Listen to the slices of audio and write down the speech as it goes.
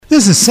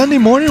This is Sunday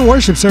morning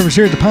worship service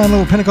here at the Pine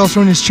Level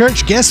Pentecostal Unity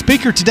Church. Guest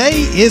speaker today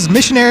is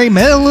missionary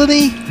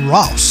Melanie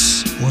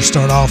Ross. We'll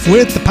start off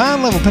with the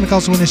Pine Level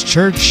Pentecostal Unity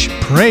Church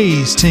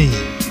praise team.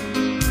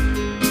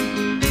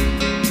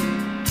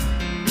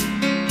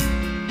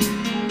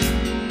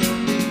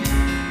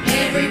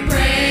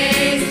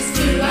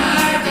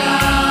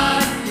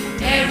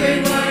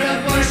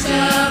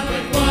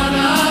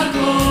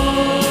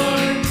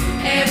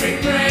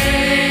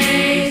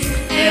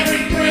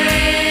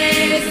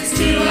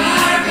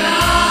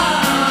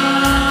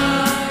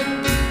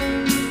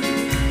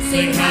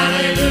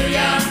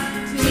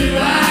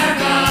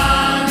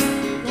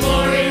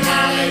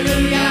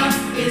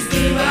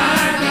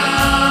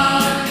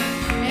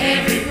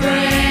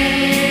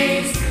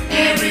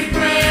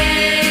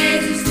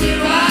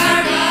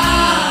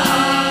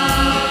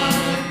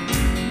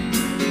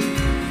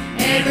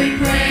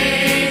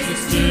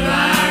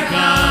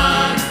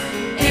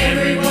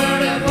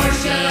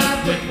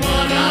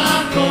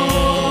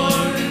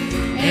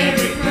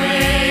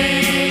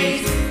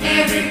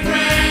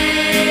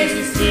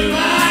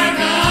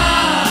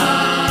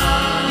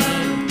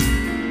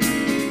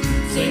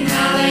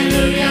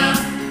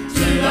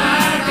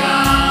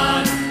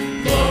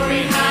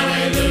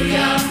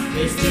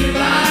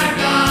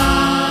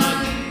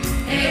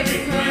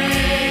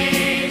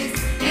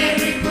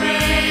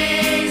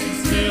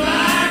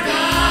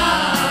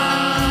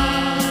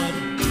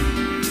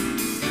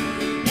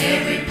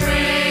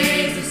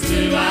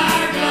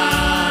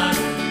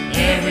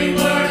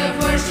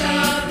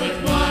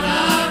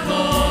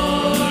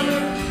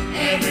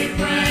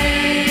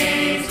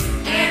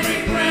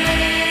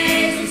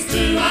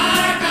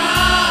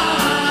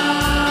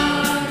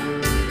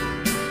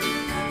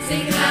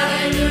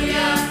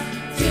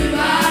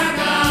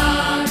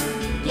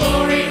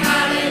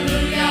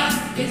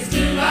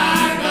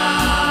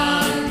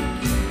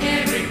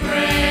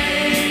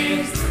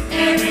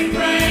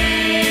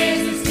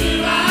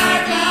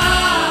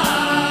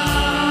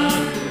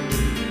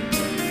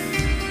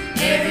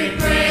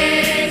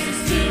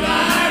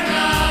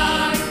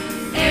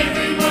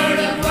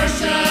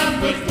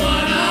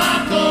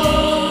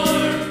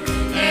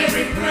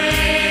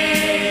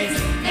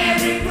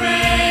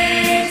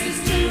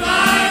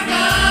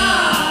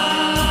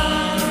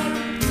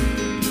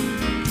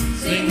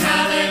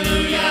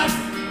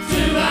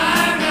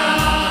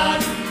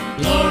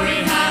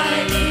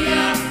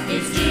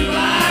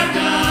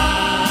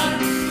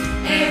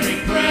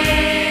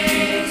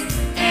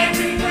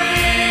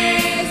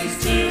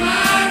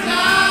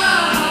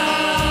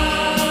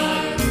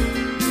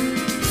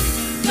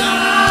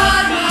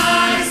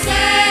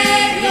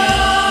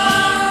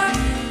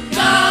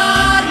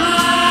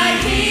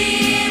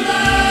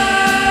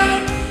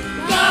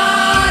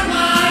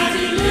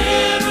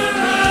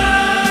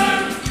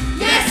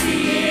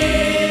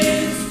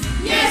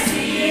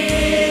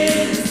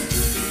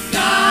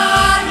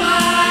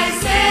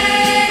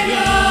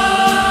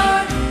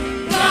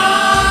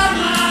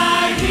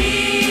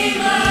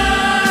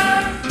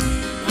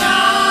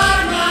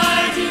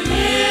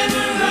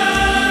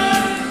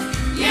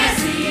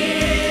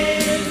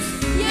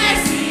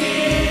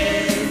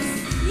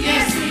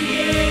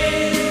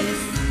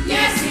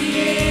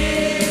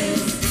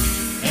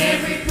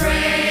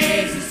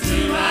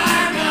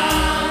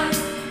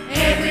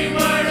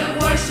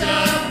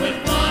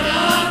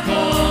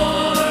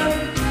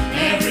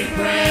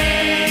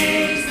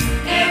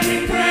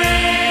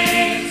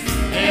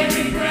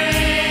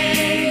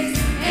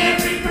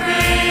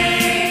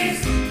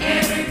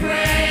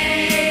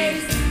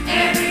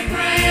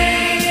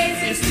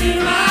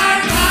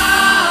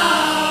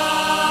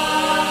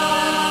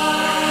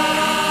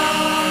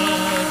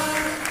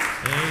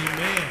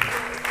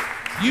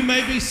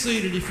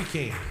 Seated if you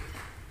can.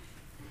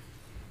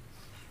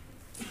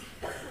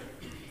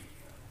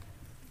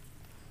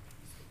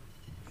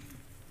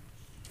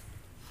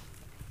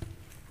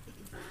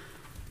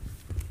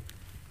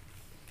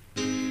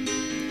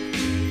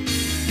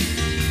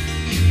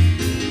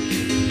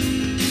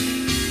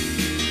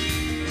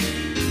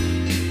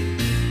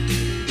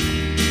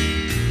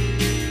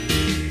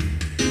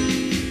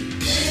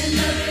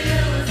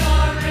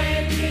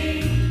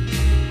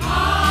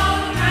 All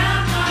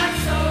around my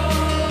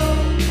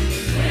soul,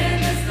 when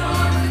the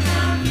storm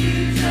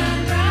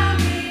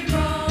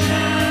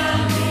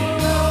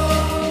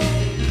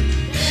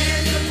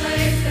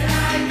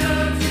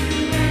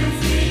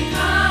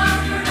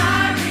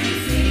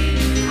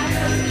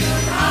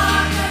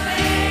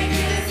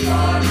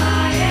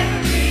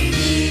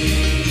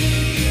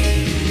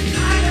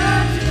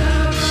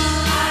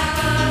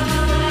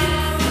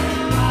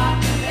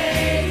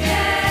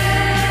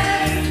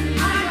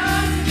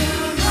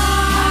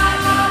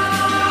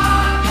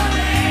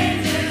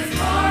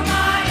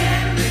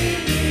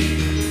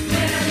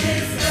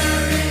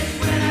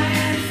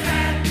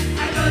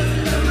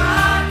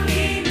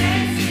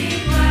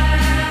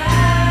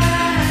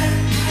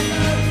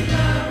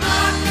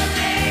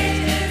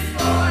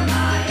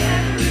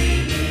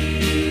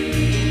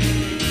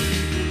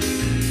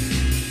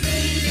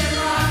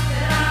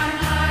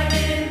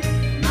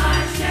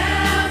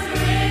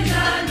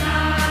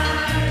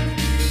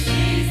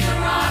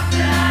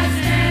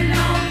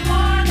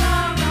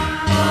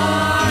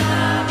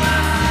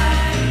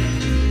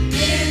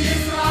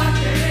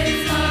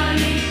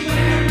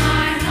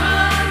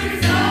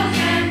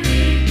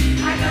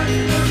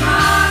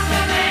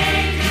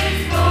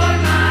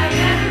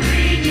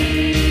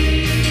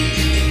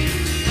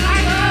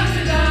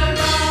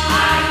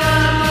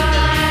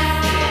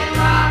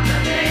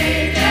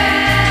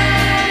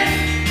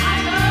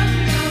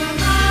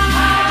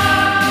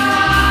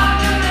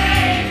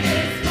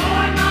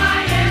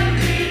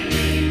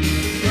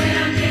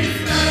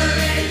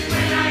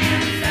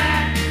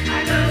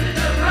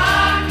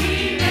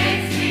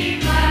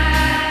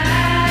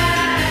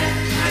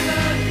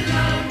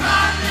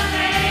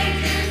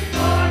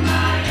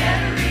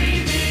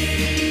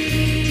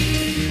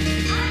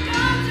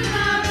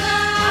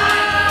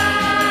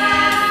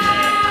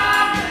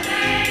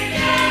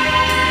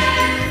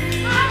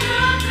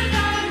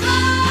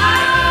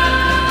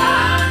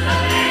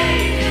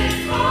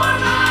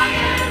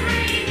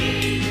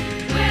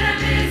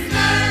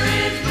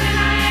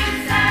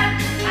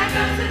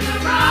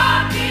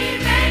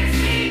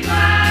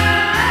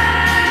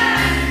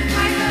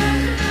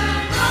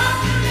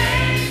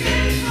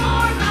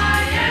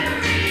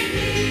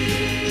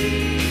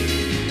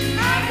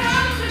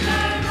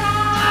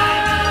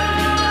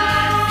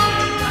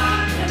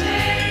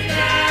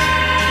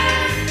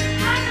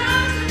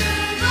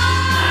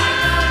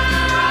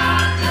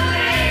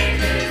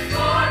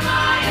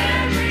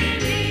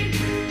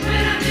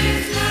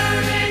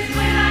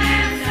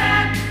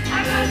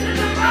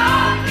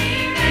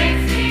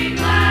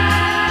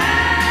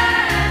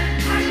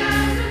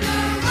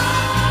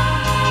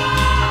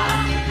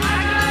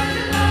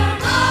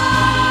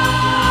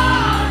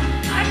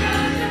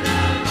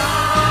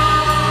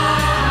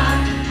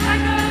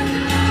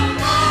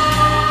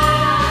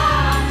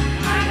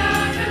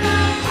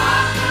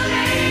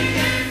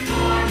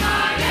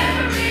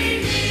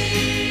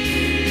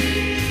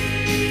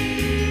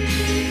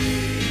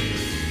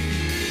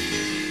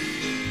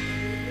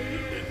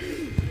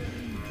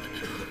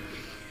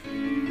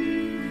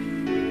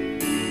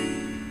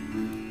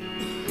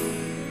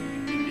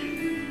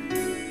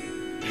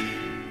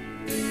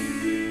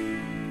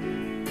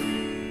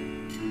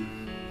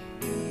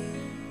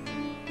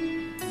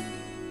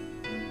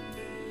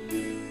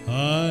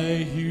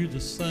I hear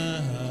the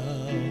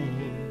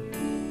sound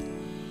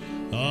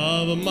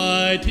of a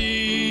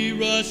mighty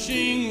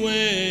rushing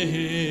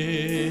wind,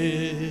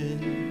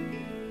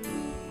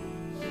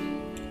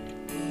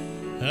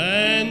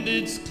 and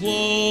it's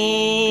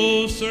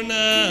closer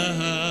now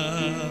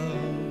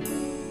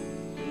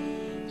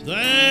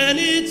than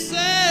it's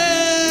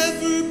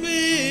ever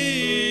been.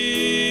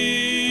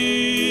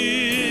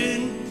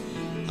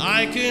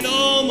 I can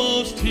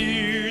almost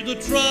hear the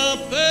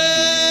trumpet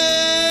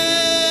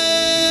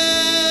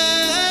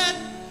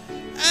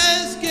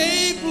as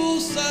Gabriel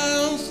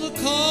sounds the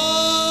call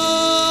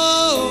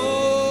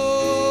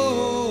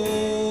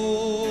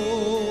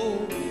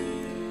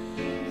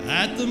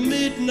at the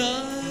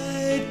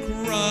midnight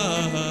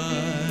cry.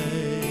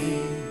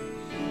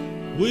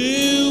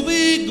 We'll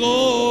be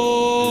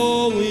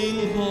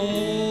going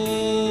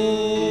home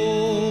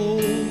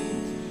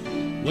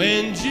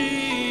when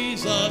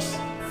Jesus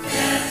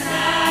steps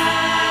out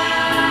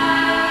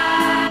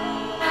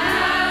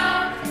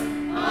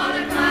on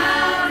the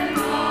cloud and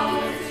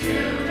calls his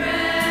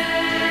children.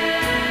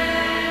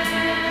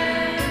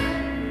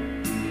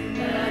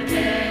 The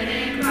dead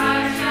in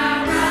Christ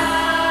shall rise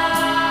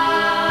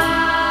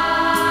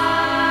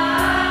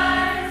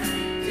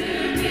to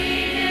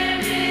meet him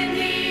in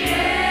the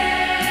air.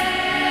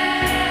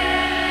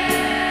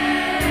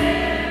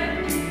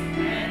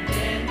 And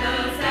then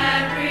those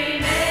that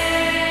remain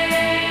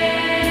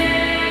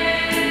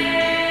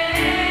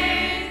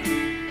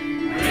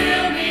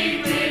will be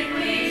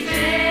quickly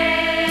changed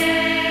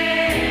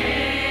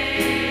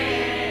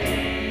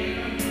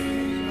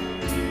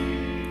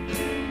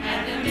at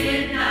the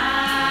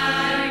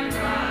midnight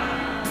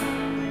cry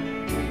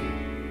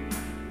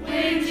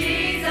when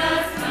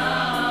Jesus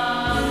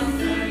comes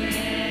again.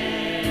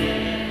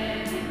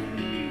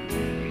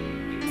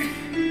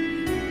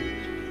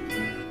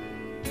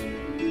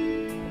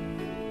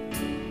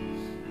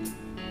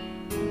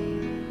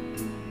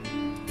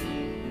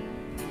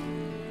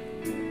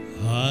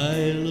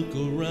 I look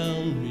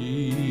around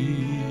me,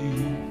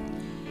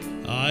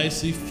 I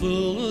see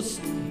full of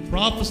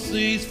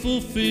prophecies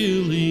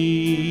fulfilling,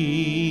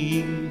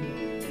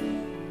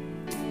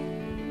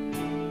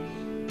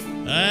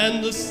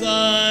 and the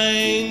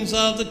signs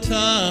of the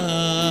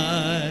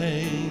times,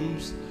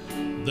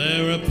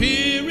 they're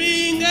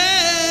appearing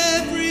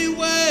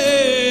everywhere.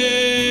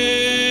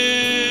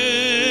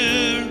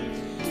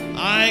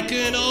 I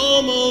can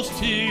almost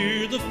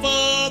hear the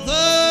Father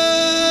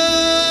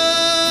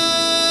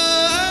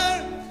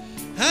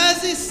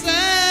as he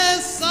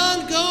says,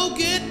 "Son, go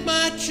get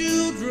my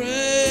children."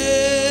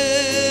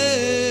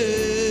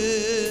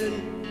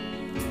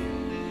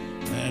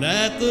 And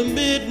at the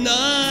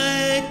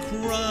midnight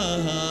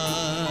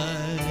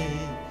cry,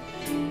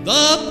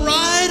 the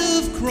bride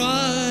of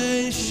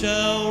Christ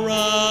shall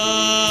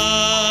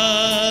rise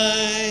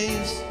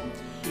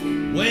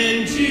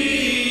when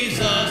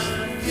Jesus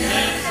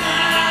steps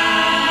out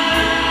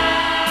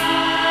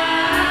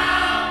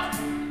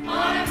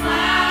on a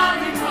cloud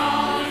and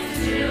calls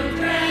his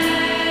children.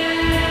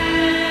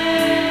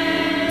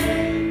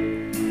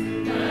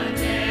 The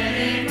dead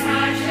in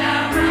Christ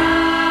shall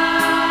rise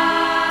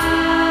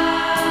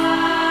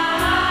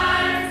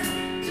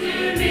to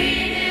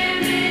meet him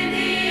in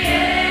the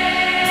air.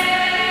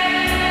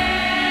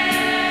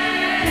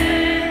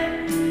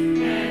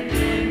 And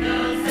then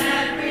those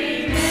that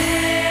remain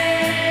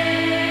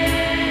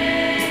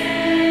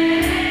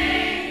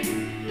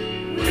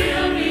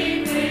will be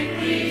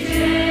quickly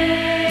changed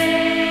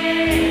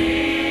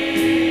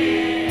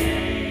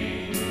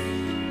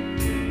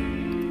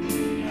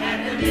at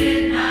the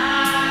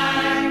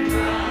midnight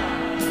cry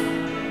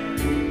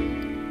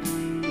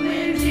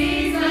when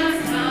Jesus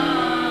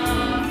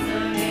comes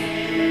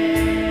again.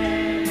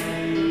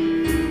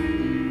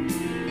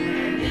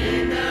 And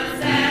then those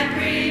that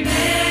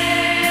remain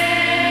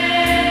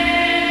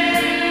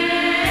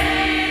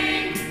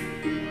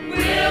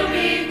will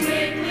be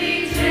quickly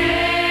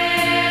changed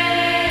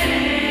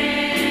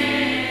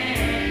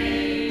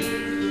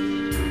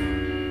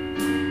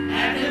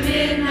at the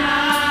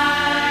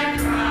midnight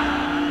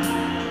cry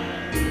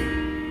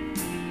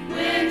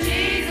when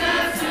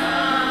Jesus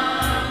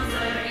comes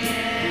again.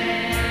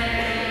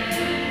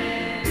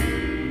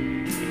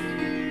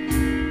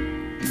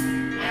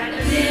 At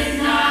the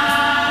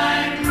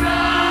midnight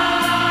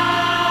cry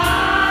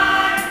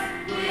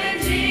when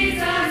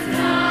Jesus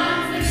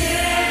comes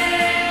again.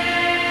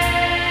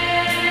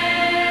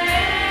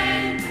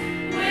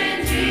 When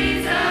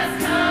Jesus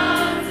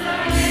comes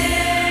again.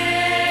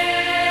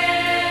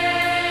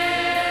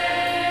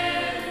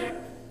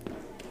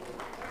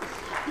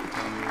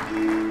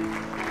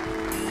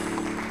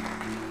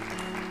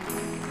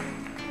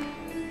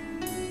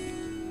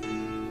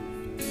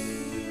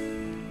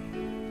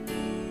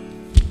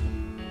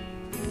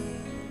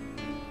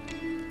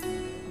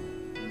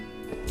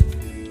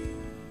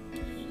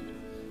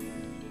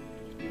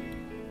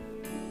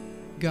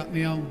 Got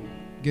me on?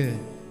 Good.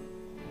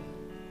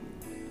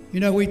 You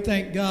know, we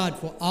thank God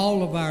for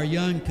all of our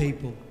young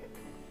people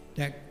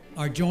that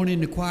are joining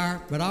the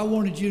choir, but I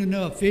wanted you to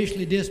know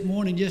officially this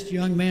morning, this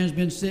young man's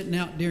been sitting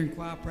out during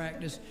choir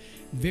practice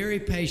very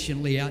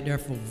patiently out there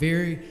for a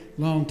very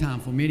long time,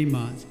 for many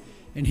months,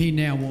 and he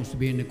now wants to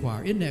be in the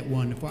choir. Isn't that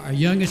wonderful? Our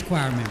youngest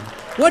choir member.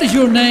 What is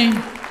your name?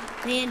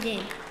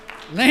 Landon.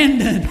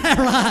 Landon, all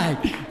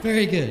right.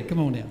 Very good. Come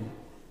on down.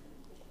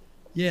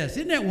 Yes,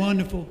 isn't that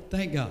wonderful?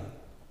 Thank God.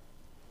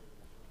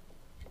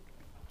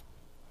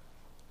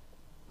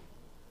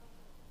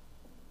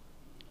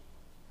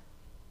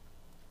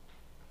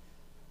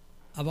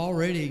 I've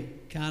already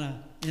kind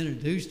of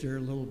introduced her a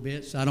little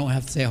bit, so I don't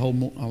have to say a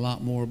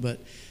lot more, but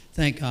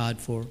thank God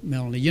for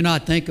Melanie. You know, I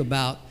think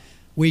about,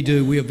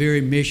 we're a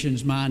very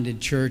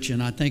missions-minded church,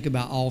 and I think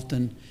about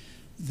often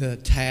the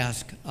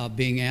task of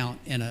being out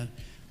in a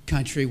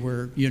country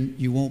where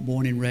you weren't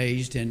born and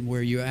raised, and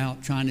where you're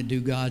out trying to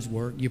do God's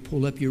work. You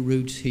pull up your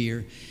roots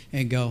here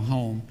and go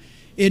home.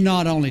 It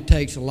not only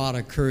takes a lot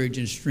of courage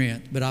and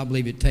strength, but I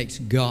believe it takes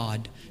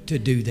God to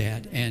do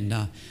that. And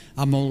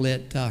I'm going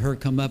to let her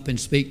come up and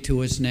speak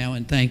to us now,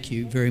 and thank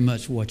you very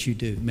much for what you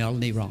do.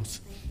 Melanie Ross.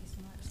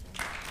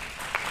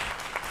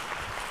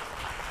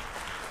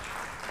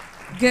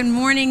 Good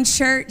morning,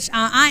 church.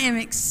 I am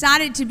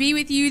excited to be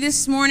with you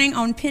this morning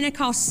on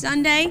Pentecost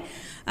Sunday.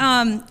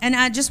 And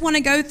I just want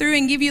to go through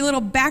and give you a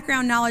little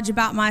background knowledge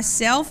about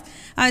myself.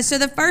 So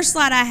the first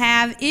slide I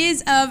have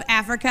is of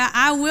Africa.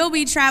 I will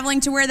be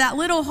traveling to where that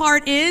little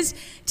heart is,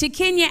 to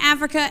Kenya,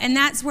 Africa, and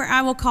that's where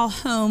I will call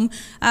home.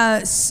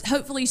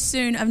 Hopefully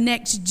soon of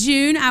next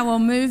June, I will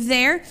move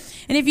there.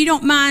 And if you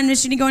don't mind,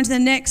 just going to go into the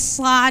next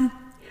slide.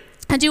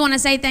 I do want to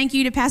say thank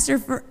you to Pastor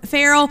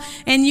Farrell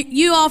and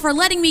you all for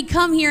letting me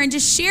come here and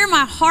just share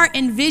my heart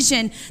and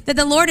vision that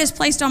the Lord has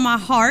placed on my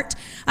heart.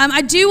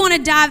 I do want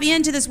to dive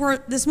into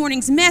this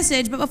morning's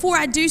message, but before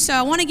I do so,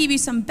 I want to give you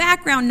some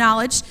background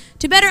knowledge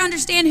to better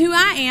understand who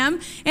I am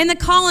and the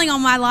calling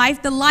on my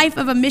life, the life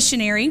of a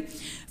missionary.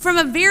 From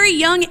a very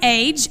young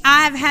age,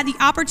 I have had the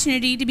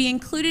opportunity to be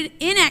included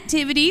in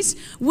activities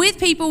with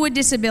people with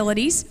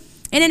disabilities.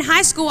 And in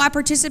high school, I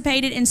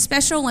participated in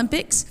Special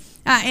Olympics.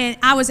 And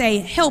I was a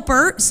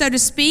helper, so to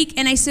speak,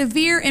 in a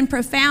severe and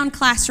profound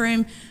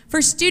classroom for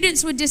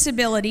students with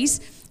disabilities,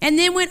 and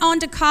then went on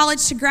to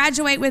college to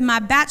graduate with my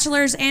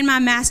bachelor's and my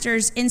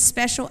master's in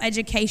special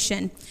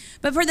education.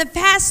 But for the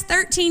past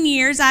 13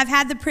 years, I've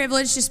had the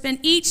privilege to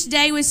spend each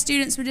day with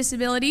students with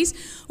disabilities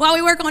while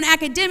we work on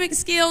academic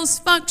skills,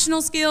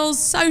 functional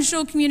skills,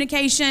 social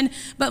communication,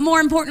 but more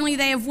importantly,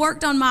 they have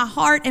worked on my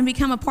heart and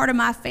become a part of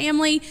my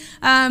family.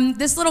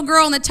 This little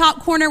girl in the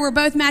top corner, we're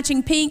both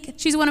matching pink.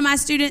 She's one of my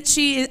students.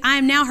 I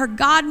am now her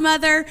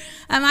godmother.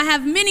 I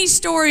have many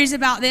stories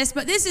about this,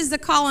 but this is the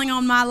calling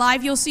on my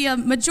life. You'll see a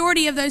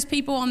majority of those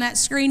people on that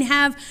screen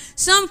have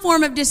some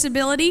form of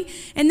disability,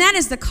 and that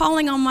is the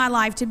calling on my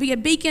life, to be a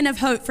beacon of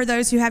hope for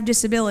those who have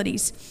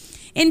disabilities.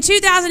 In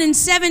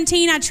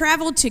 2017, I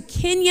traveled to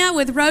Kenya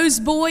with Rose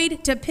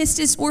Boyd to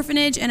Pistis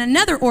Orphanage and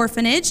another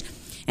orphanage.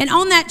 And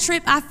on that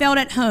trip, I felt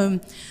at home.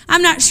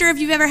 I'm not sure if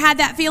you've ever had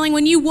that feeling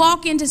when you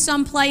walk into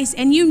some place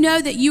and you know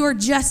that you are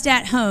just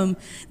at home.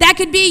 That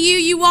could be you.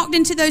 You walked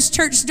into those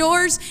church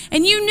doors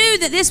and you knew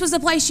that this was a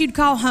place you'd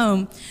call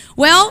home.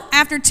 Well,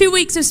 after 2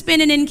 weeks of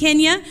spending in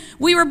Kenya,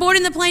 we were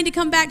boarding the plane to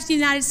come back to the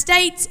United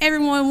States.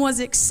 Everyone was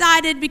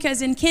excited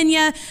because in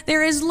Kenya,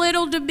 there is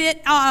little to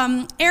bit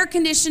air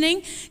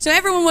conditioning. So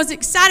everyone was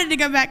excited to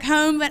go back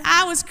home, but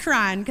I was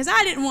crying because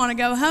I didn't want to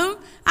go home.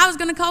 I was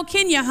going to call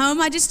Kenya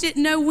home. I just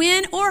didn't know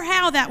when or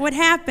how that would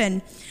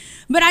happen.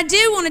 But I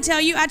do want to tell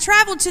you, I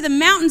traveled to the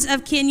mountains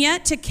of Kenya,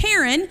 to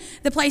Karen,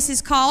 the place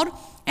is called,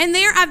 and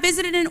there I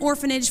visited an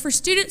orphanage for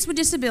students with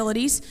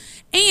disabilities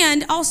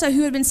and also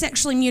who had been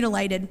sexually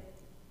mutilated.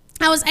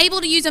 I was able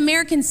to use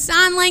American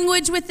Sign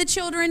Language with the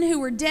children who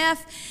were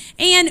deaf,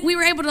 and we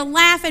were able to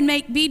laugh and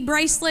make bead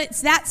bracelets.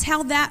 That's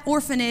how that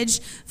orphanage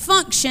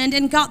functioned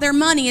and got their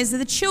money, is that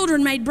the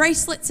children made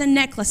bracelets and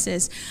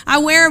necklaces. I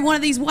wear one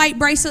of these white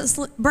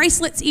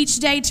bracelets each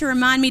day to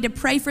remind me to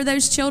pray for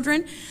those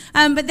children,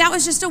 but that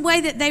was just a way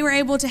that they were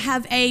able to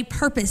have a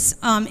purpose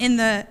in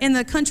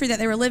the country that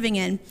they were living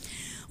in.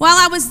 While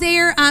I was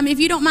there, if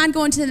you don't mind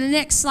going to the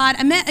next slide,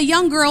 I met a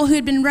young girl who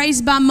had been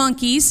raised by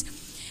monkeys.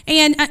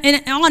 And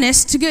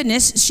honest to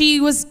goodness, she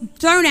was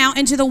thrown out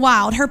into the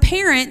wild. Her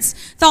parents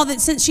thought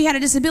that since she had a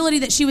disability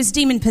that she was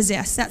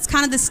demon-possessed. That's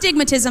kind of the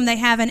stigmatism they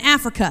have in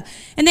Africa.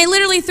 And they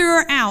literally threw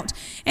her out.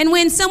 And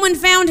when someone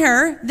found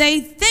her,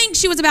 they think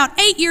she was about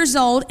 8 years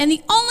old, and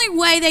the only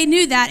way they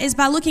knew that is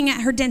by looking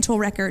at her dental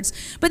records.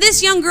 But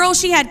this young girl,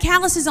 she had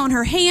calluses on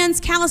her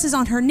hands, calluses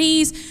on her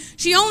knees.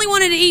 She only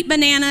wanted to eat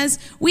bananas.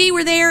 We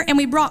were there, and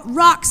we brought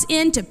rocks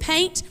in to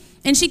paint.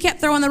 And she kept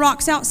throwing the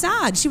rocks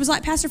outside. She was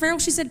like, Pastor Farrell,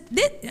 she said,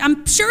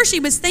 I'm sure she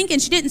was thinking,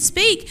 she didn't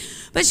speak,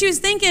 but she was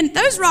thinking,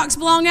 those rocks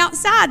belong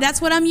outside.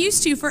 That's what I'm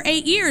used to for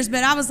 8 years.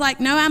 But I was like,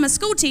 no, I'm a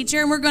school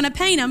teacher, and we're going to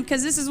paint them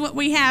because this is what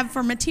we have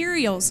for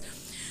materials.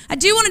 I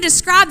do want to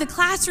describe the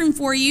classroom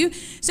for you.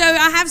 So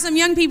I have some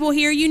young people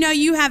here. You know,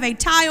 you have a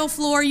tile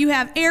floor, you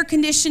have air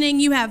conditioning,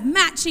 you have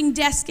matching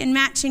desks and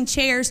matching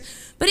chairs.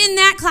 But in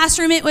that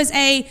classroom, it was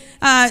a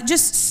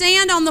just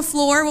sand on the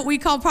floor, what we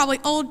call probably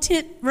old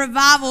tent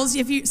revivals,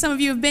 if some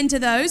of you have been to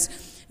those.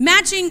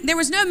 There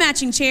was no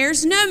matching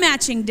chairs, no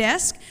matching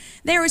desk.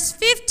 There was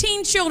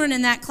 15 children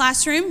in that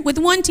classroom with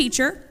one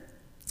teacher.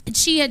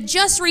 She had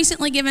just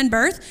recently given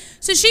birth,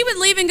 so she would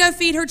leave and go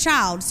feed her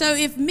child. So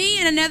if me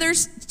and another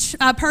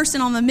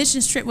person on the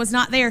missions trip was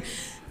not there,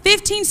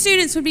 15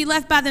 students would be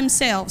left by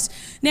themselves.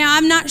 Now,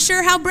 I'm not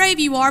sure how brave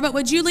you are, but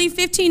would you leave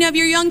 15 of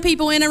your young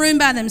people in a room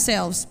by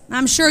themselves?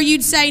 I'm sure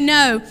you'd say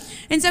no.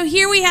 And so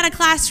here we had a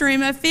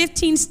classroom of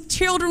 15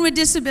 children with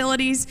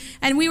disabilities,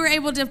 and we were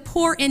able to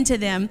pour into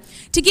them.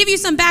 To give you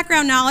some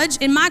background knowledge,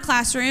 in my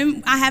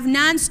classroom, I have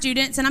 9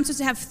 students, and I'm supposed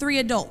to have 3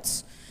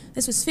 adults.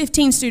 This was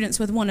 15 students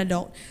with 1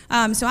 adult.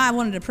 So I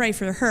wanted to pray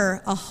for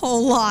her a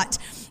whole lot.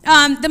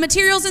 The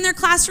materials in their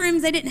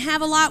classrooms, they didn't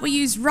have a lot. We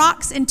used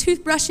rocks and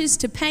toothbrushes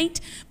to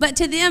paint, but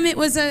to them it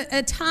was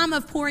a time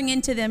of pouring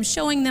into them,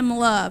 showing them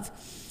love.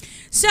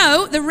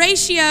 So the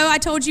ratio I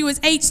told you was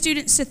 8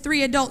 students to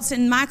 3 adults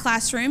in my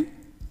classroom.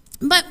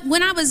 But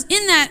when I was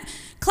in that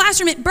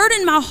classroom, it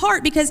burdened my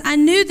heart because I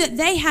knew that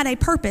they had a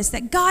purpose,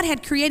 that God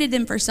had created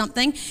them for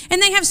something,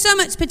 and they have so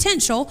much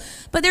potential,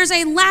 but there's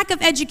a lack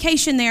of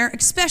education there,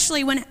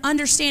 especially when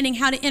understanding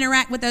how to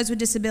interact with those with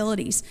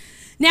disabilities.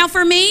 Now,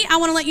 for me, I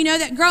want to let you know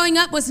that growing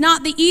up was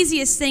not the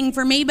easiest thing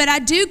for me, but I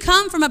do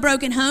come from a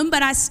broken home,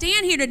 but I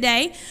stand here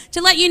today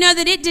to let you know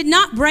that it did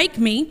not break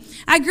me.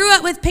 I grew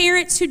up with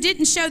parents who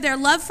didn't show their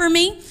love for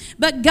me,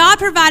 but God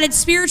provided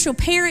spiritual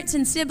parents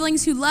and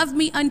siblings who love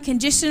me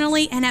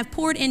unconditionally and have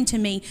poured into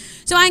me.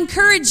 So I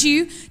encourage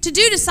you to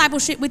do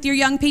discipleship with your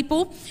young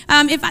people.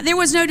 If there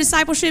was no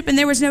discipleship and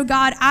there was no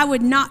God, I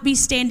would not be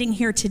standing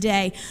here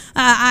today.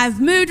 I've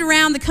moved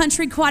around the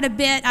country quite a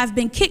bit. I've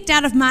been kicked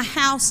out of my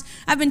house.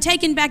 I've been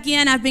taken back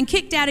in. I've been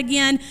kicked out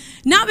again.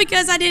 Not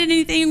because I did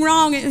anything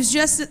wrong. It was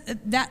just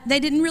that they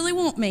didn't really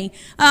want me.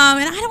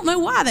 And I don't know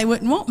why they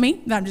wouldn't want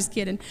me. No, I'm just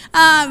kidding.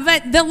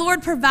 But the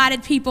Lord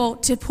provided people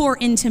to pour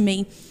into me.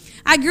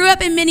 I grew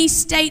up in many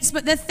states,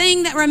 but the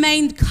thing that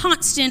remained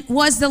constant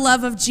was the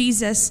love of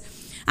Jesus.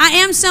 I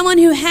am someone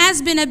who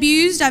has been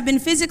abused. I've been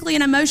physically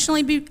and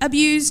emotionally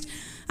abused.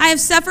 I have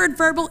suffered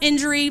verbal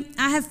injury.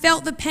 I have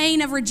felt the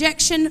pain of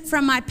rejection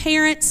from my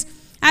parents.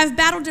 I have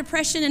battled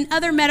depression and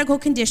other medical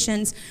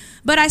conditions.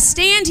 But I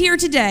stand here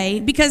today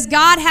because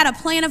God had a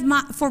plan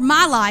for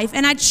my life,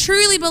 and I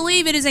truly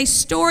believe it is a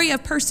story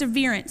of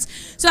perseverance.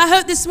 So I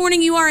hope this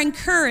morning you are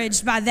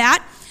encouraged by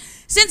that.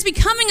 Since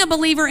becoming a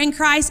believer in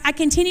Christ, I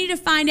continue to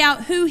find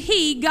out who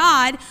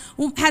God,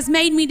 has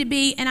made me to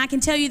be, and I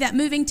can tell you that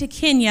moving to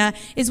Kenya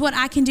is what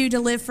I can do to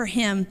live for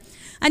Him.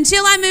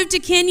 Until I move to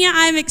Kenya,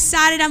 I am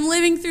excited. I'm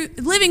living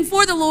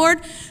for the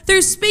Lord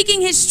through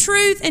speaking His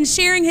truth and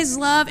sharing His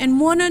love, and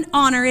what an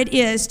honor it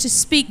is to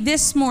speak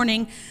this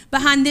morning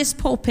behind this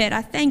pulpit.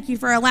 I thank you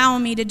for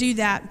allowing me to do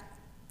that.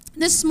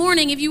 This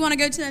morning, if you want to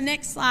go to the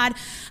next slide,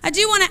 I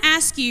do want to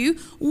ask you,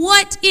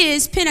 what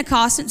is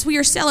Pentecost, since we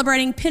are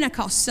celebrating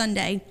Pentecost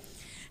Sunday?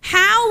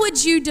 How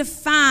would you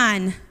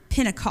define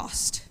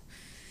Pentecost?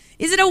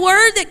 Is it a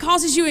word that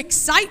causes you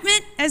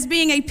excitement as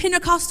being a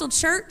Pentecostal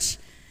church?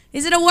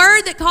 Is it a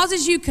word that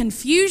causes you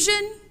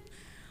confusion?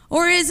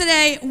 Or is it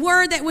a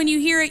word that when you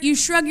hear it, you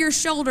shrug your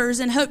shoulders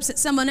in hopes that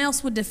someone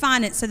else would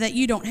define it so that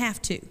you don't have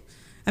to?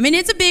 I mean,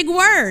 it's a big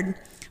word.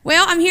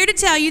 Well, I'm here to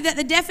tell you that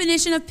the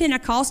definition of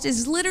Pentecost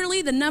is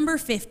literally the number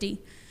 50.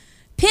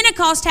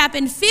 Pentecost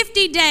happened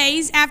 50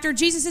 days after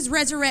Jesus'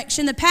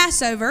 resurrection, the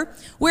Passover,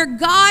 where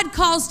God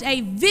caused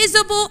a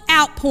visible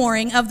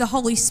outpouring of the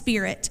Holy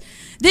Spirit.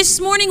 This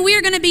morning, we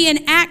are going to be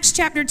in Acts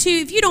chapter 2.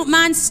 If you don't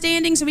mind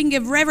standing so we can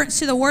give reverence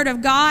to the Word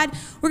of God,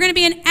 we're going to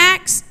be in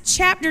Acts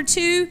chapter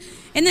 2.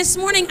 And this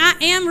morning, I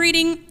am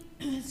reading,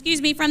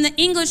 from the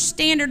English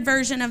Standard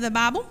Version of the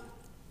Bible.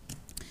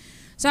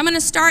 So I'm going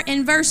to start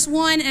in verse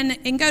 1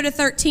 and go to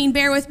 13.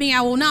 Bear with me. I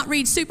will not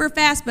read super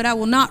fast, but I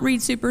will not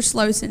read super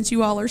slow since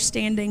you all are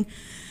standing.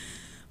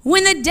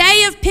 When the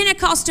day of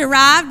Pentecost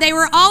arrived, they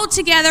were all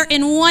together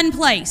in one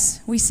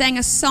place. We sang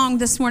a song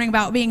this morning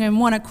about being in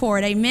one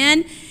accord.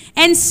 Amen.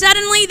 And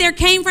suddenly there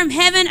came from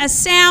heaven a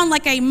sound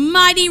like a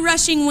mighty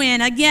rushing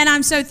wind. Again,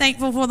 I'm so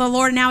thankful for the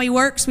Lord and how He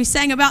works. We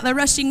sang about the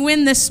rushing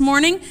wind this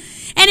morning.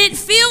 And it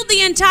filled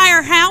the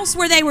entire house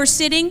where they were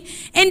sitting,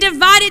 and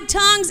divided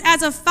tongues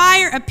as of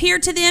fire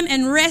appeared to them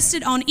and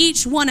rested on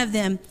each one of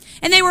them.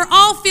 And they were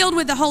all filled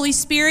with the Holy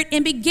Spirit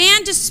and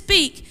began to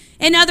speak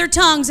in other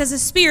tongues as the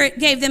Spirit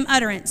gave them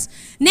utterance.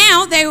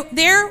 Now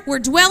there were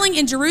dwelling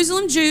in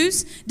Jerusalem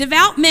Jews,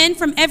 devout men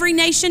from every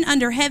nation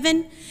under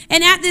heaven.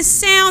 And at this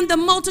sound the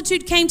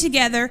multitude came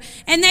together,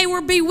 and they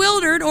were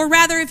bewildered, or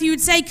rather, if you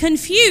would say,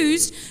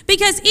 confused,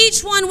 because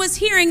each one was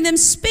hearing them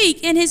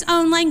speak in his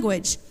own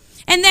language.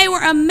 And they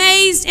were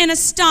amazed and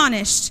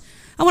astonished.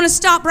 I want to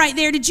stop right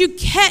there. Did you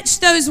catch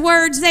those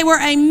words? They were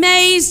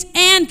amazed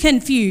and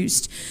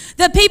confused.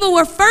 The people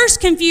were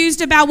first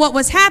confused about what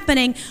was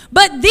happening,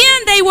 but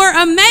then they were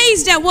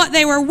amazed at what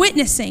they were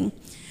witnessing.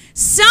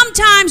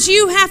 Sometimes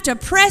you have to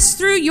press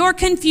through your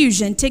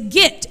confusion to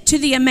get to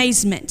the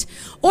amazement.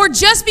 Or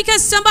just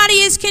because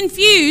somebody is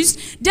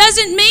confused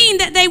doesn't mean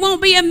that they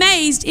won't be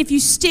amazed if you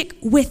stick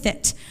with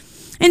it.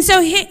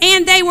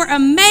 And they were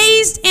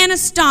amazed and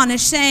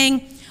astonished,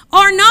 saying,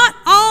 "Are not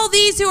all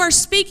these who are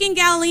speaking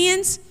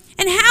Galileans?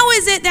 And how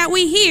is it that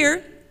we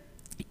hear,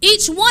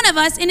 each one of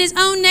us in his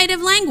own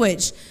native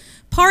language?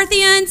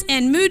 Parthians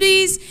and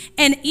Medes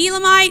and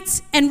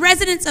Elamites and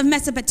residents of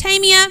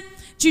Mesopotamia,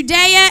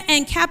 Judea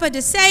and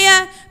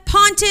Cappadocia,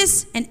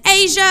 Pontus and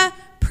Asia,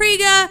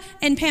 Phrygia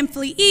and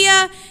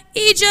Pamphylia,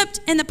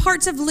 Egypt and the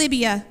parts of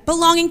Libya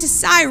belonging to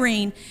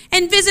Cyrene,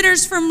 and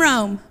visitors from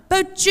Rome,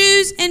 both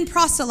Jews and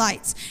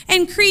proselytes,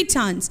 and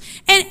Cretans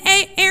and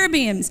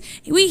Arabians.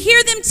 We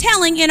hear them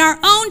telling in our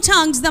own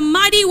tongues the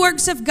mighty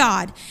works of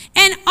God."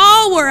 And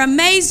all were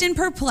amazed and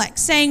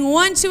perplexed, saying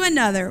one to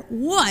another,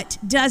 "What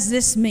does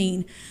this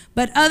mean?"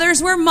 But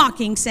others were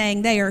mocking,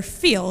 saying, "They are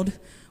filled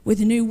with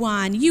new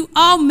wine." You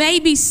all may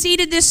be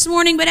seated this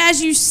morning, but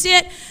as you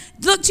sit,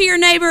 look to your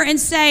neighbor and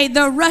say,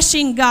 "The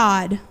rushing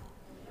God."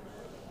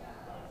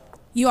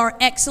 You are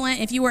excellent.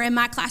 If you were in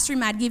my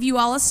classroom, I'd give you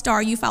all a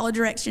star. You follow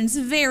directions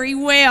very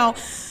well.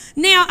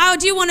 Now, I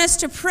do want us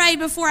to pray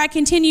before I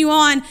continue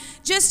on,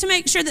 just to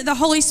make sure that the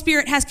Holy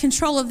Spirit has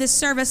control of this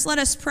service. Let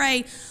us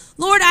pray.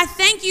 Lord, I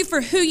thank you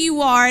for who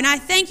you are, and I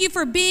thank you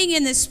for being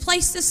in this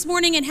place this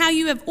morning and how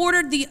you have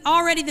ordered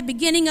already the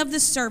beginning of the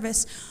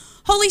service.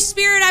 Holy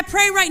Spirit, I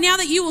pray right now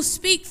that you will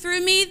speak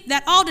through me,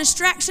 that all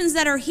distractions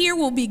that are here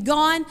will be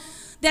gone,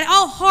 that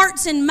all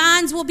hearts and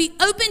minds will be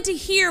open to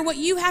hear what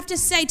you have to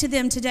say to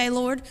them today,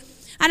 Lord.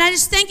 And I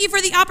just thank you for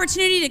the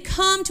opportunity to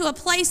come to a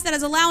place that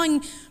is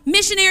allowing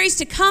missionaries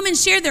to come and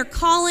share their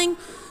calling.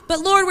 But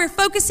Lord, we're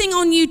focusing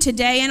on you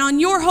today and on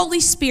your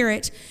Holy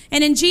Spirit.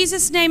 And in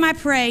Jesus' name I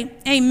pray,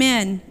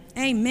 amen.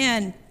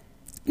 Amen.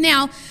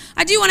 Now,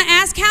 I do want to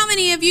ask, how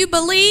many of you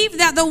believe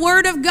that the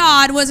Word of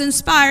God was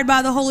inspired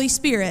by the Holy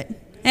Spirit?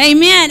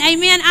 Amen.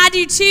 Amen. I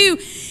do too.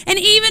 And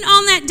even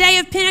on that day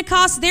of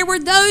Pentecost, there were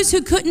those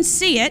who couldn't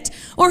see it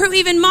or who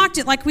even mocked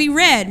it, like we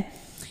read.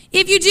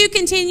 If you do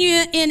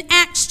continue in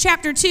Acts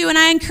chapter 2, and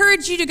I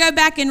encourage you to go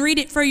back and read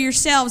it for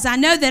yourselves. I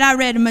know that I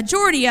read a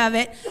majority of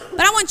it,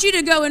 but I want you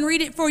to go and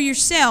read it for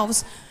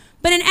yourselves.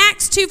 But in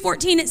Acts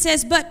 2:14, it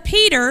says, "But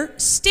Peter,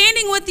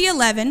 standing with the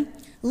 11,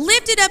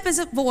 lifted up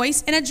his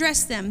voice and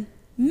addressed them,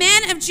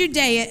 'Men of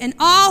Judea and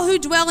all who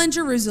dwell in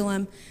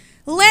Jerusalem,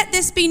 let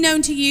this be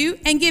known to you,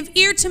 and give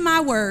ear to my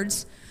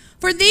words.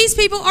 For these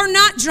people are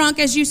not drunk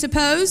as you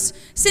suppose,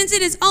 since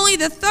it is only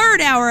the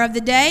 3rd hour of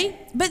the day.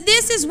 But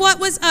this is what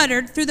was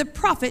uttered through the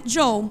prophet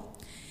Joel.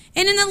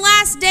 And in the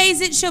last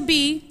days it shall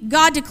be,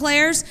 God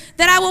declares,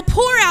 that I will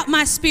pour out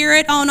my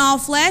spirit on all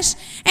flesh,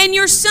 and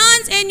your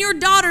sons and your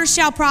daughters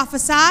shall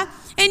prophesy,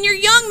 and your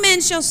young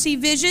men shall see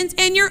visions,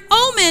 and your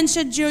old men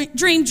shall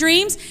dream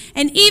dreams,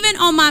 and even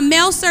on my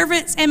male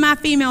servants and my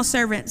female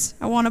servants."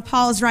 I want to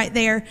pause right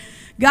there.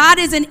 God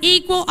is an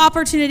equal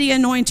opportunity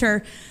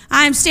anointer.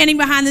 I am standing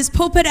behind this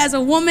pulpit as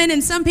a woman,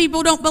 and some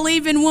people don't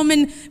believe in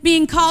women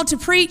being called to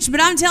preach,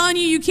 but I'm telling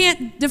you, you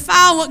can't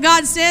defile what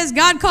God says.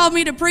 God called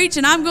me to preach,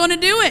 and I'm going to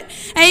do it.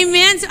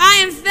 Amen. So I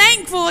am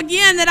thankful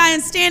again that I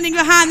am standing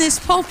behind this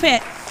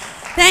pulpit.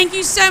 Thank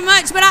you so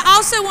much. But I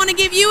also want to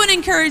give you an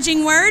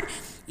encouraging word.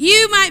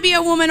 You might be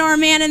a woman or a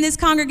man in this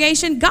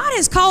congregation. God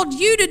has called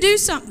you to do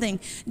something.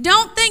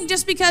 Don't think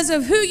just because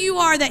of who you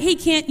are that he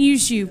can't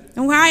use you.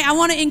 All right? I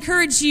want to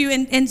encourage you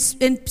and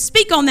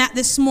speak on that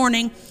this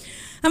morning.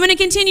 I'm going to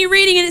continue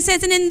reading, and it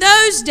says, "And in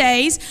those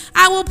days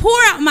I will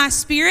pour out my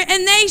spirit,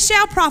 and they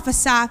shall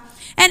prophesy.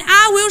 And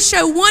I will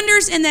show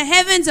wonders in the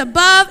heavens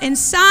above and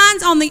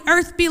signs on the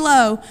earth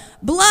below,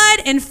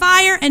 blood and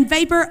fire and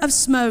vapor of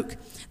smoke.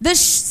 The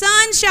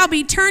sun shall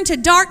be turned to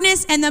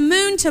darkness and the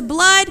moon to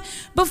blood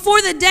before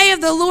the day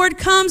of the Lord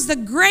comes, the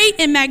great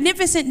and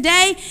magnificent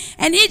day.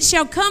 And it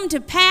shall come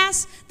to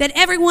pass that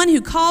everyone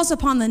who calls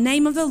upon the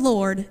name of the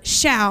Lord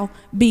shall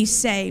be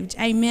saved."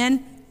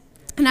 Amen.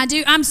 And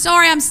I'm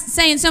sorry I'm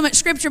saying so much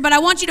scripture, but I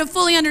want you to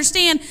fully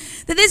understand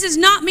that this is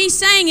not me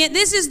saying it.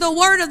 This is the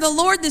word of the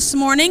Lord this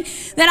morning,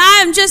 that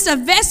I am just a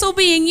vessel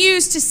being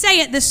used to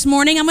say it this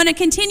morning. I'm going to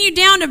continue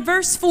down to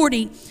verse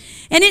 40.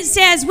 And it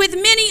says, "With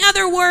many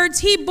other words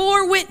he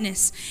bore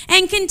witness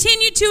and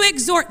continued to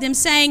exhort them,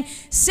 saying,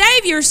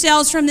 'Save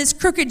yourselves from this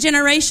crooked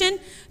generation.'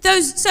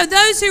 So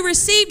those who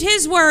received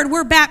his word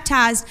were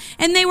baptized,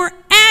 and they were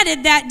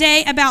added that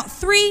day about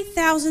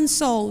 3,000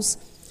 souls."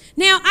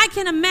 Now, I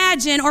can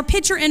imagine or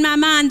picture in my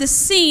mind the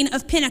scene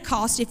of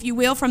Pentecost, if you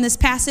will, from this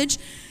passage.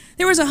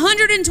 There was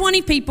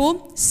 120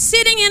 people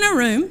sitting in a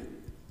room,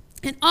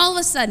 and all of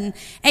a sudden,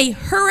 a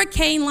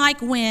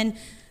hurricane-like wind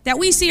that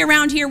we see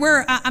around here.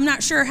 I'm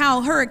not sure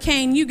how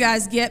hurricane you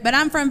guys get, but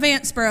I'm from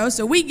Vanceboro,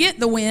 so we get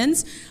the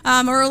winds,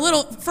 or a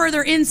little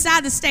further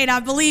inside the state, I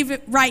believe,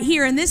 right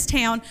here in this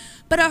town.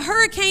 But a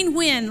hurricane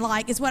wind,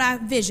 is what I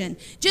envisioned,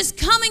 just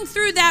coming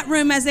through that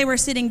room as they were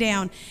sitting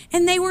down.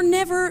 And they were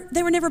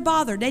never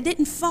bothered. They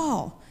didn't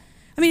fall.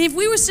 I mean, if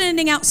we were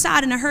standing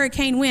outside in a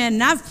hurricane wind,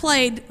 and I've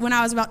played when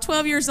I was about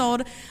 12 years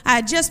old, I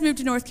had just moved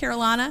to North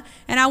Carolina,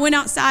 and I went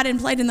outside and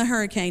played in the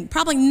hurricane.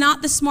 Probably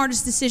not the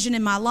smartest decision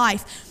in my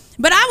life,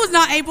 but I was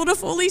not able to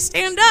fully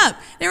stand up.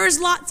 There was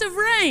lots of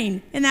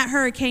rain in that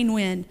hurricane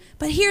wind.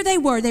 But here they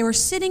were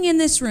sitting in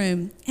this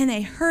room in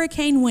a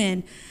hurricane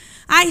wind.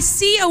 I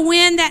see a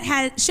wind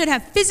that should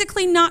have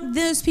physically knocked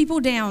those people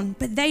down,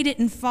 but they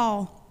didn't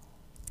fall.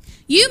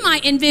 You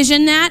might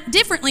envision that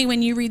differently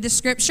when you read the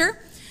scripture.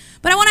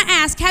 But I want to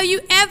ask, have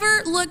you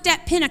ever looked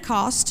at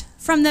Pentecost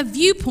from the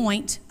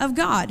viewpoint of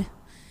God?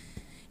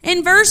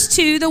 In verse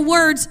 2, the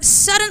words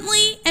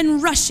suddenly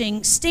and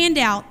rushing stand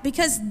out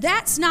because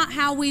that's not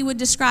how we would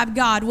describe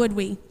God, would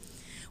we?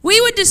 We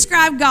would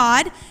describe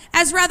God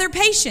as rather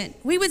patient.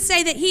 We would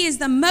say that he is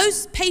the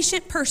most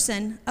patient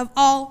person of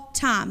all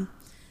time.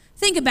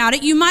 Think about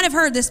it. You might have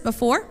heard this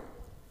before.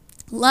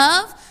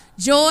 Love,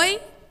 joy,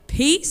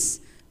 peace,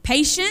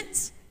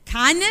 patience,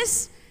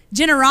 kindness,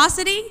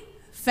 generosity,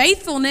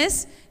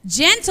 faithfulness,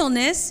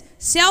 gentleness,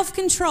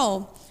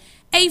 self-control.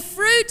 A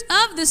fruit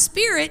of the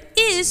Spirit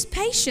is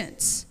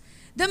patience.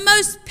 The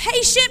most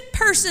patient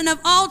person of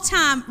all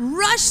time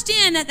rushed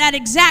in at that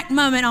exact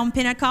moment on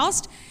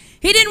Pentecost.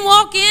 He didn't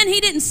walk in,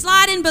 he didn't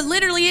slide in, but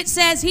literally it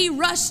says he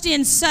rushed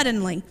in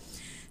suddenly.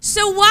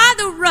 So why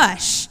the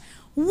rush?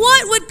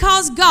 What would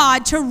cause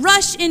God to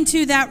rush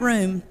into that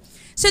room?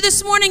 So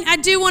this morning, I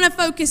do want to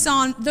focus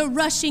on the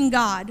rushing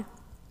God.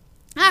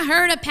 I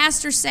heard a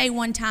pastor say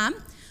one time,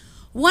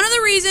 one of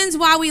the reasons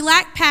why we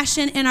lack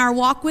passion in our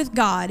walk with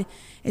God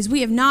is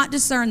we have not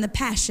discerned the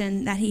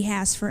passion that he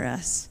has for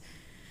us.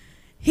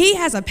 He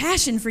has a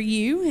passion for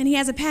you, and he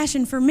has a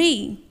passion for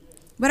me.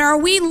 But are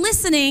we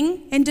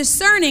listening and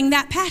discerning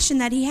that passion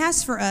that he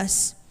has for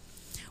us?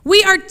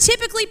 We are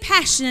typically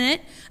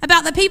passionate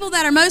about the people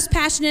that are most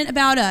passionate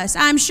about us.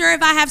 I'm sure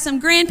if I have some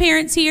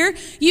grandparents here,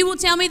 you will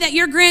tell me that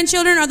your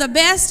grandchildren are the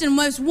best and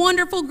most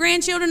wonderful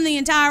grandchildren in the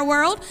entire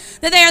world,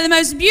 that they are the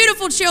most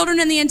beautiful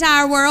children in the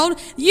entire world.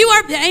 You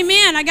are,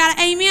 amen, I got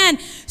an amen.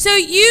 So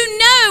you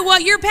know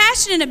what you're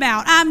passionate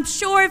about. I'm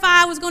sure if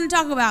I was going to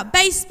talk about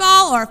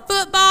baseball or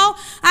football,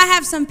 I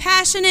have some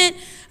passionate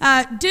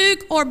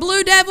Duke or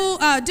Blue Devil,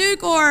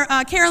 Duke or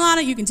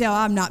Carolina. You can tell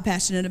I'm not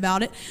passionate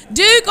about it.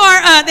 Duke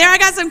or, there I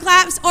got some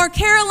claps, or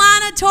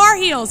Carolina Tar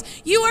Heels.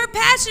 You are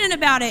passionate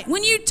about it.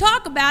 When you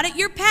talk about it,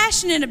 you're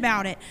passionate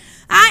about it.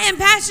 I am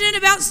passionate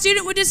about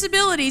students with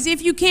disabilities.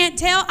 If you can't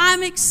tell,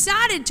 I'm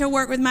excited to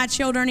work with my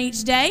children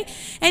each day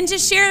and to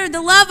share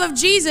the love of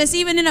Jesus.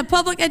 Even in a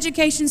public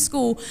education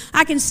school,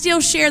 I can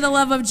still share the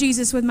love of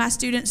Jesus with my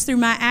students through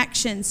my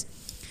actions.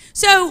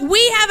 So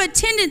we have a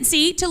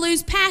tendency to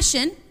lose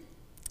passion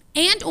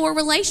and or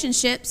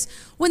relationships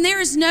when there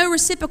is no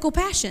reciprocal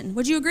passion.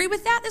 Would you agree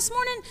with that this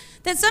morning?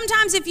 That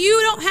sometimes if you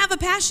don't have a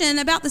passion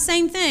about the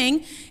same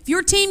thing, if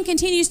your team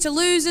continues to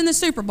lose in the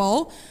Super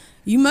Bowl,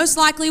 you most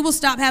likely will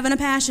stop having a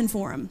passion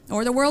for them,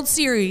 or the World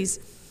Series.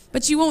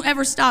 But you won't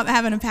ever stop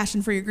having a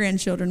passion for your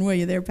grandchildren, will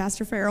you there,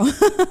 Pastor Farrell?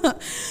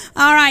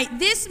 All right,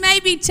 this may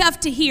be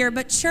tough to hear,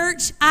 but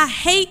church, I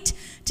hate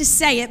to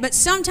say it, but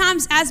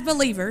sometimes as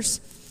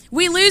believers,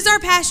 we lose our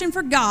passion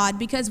for God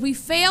because we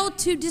fail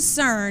to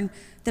discern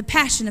the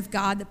passion of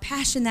God, the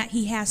passion that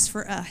he has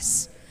for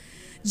us.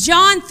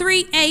 John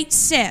 3:8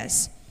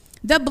 says,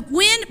 "The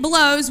wind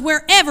blows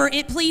wherever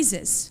it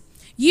pleases.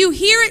 You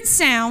hear its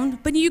sound,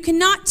 but you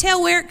cannot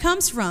tell where it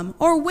comes from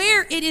or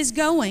where it is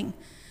going.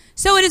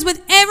 So it is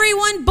with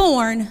everyone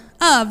born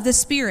of the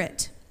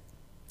Spirit."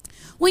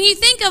 When you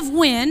think of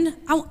wind,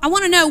 I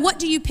want to know, what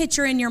do you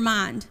picture in your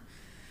mind?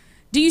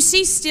 Do you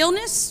see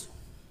stillness?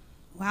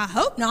 Well, I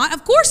hope not.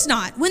 Of course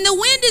not. When the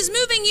wind is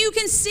moving, you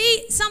can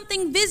see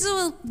something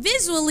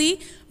visually,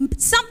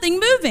 something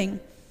moving.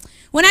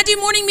 When I do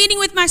morning meeting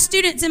with my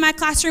students in my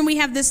classroom, we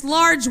have this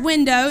large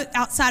window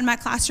outside my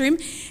classroom,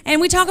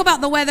 and we talk about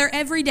the weather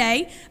every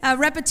day.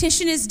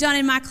 Repetition is done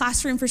in my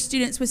classroom for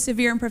students with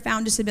severe and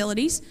profound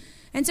disabilities.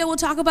 And so we'll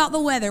talk about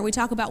the weather. We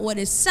talk about what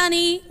is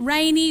sunny,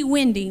 rainy,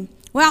 windy.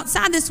 Well,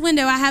 outside this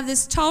window, I have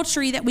this tall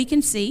tree that we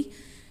can see,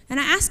 and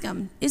I ask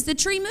them, is the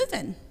tree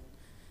moving?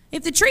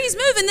 If the tree's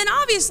moving, then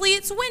obviously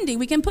it's windy.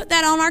 We can put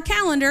that on our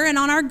calendar and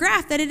on our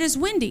graph that it is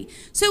windy.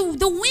 So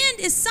the wind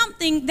is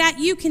something that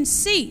you can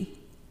see.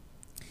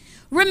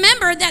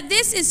 Remember that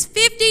this is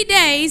 50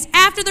 days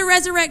after the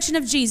resurrection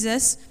of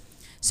Jesus.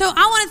 So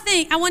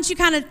I want you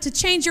kind of to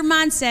change your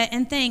mindset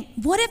and think,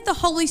 what if the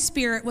Holy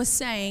Spirit was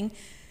saying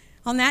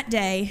on that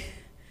day,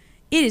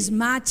 it is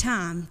my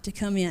time to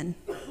come in?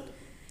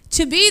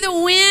 To be the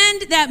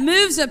wind that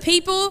moves a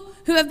people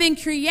who have been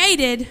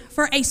created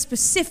for a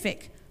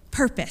specific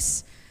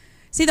purpose.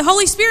 See, the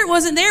Holy Spirit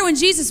wasn't there when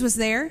Jesus was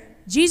there.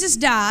 Jesus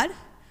died.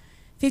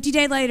 50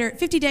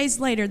 days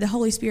later, the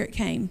Holy Spirit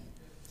came.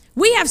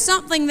 We have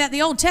something that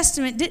the Old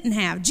Testament didn't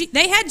have.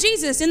 They had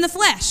Jesus in the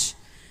flesh,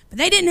 but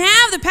they didn't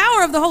have the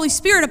power of the Holy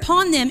Spirit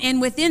upon them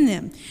and within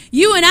them.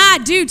 You and I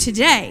do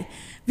today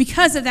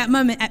because of that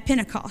moment at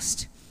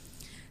Pentecost.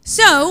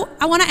 So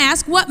I want to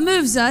ask, what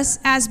moves us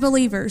as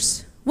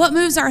believers? What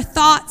moves our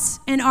thoughts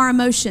and our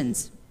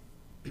emotions?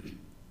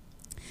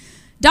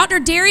 Dr.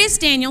 Darius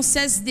Daniels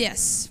says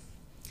this: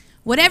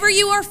 whatever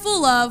you are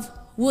full of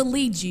will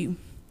lead you.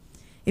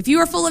 If you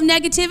are full of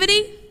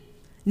negativity,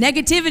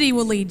 negativity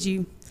will lead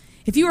you.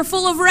 If you are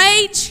full of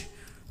rage,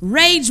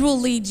 rage will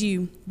lead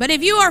you. But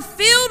if you are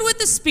filled with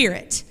the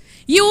Spirit,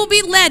 you will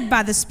be led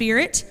by the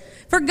Spirit.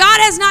 For God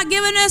has not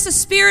given us a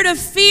spirit of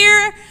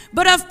fear,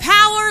 but of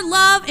power,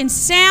 love, and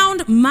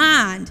sound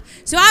mind.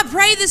 So I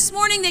pray this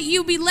morning that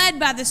you'll be led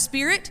by the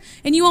Spirit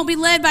and you won't be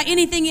led by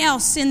anything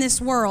else in this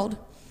world.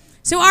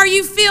 So are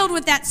you filled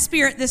with that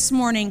Spirit this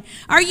morning?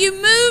 Are you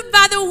moved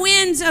by the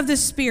winds of the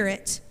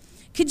Spirit?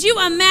 Could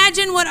you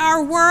imagine what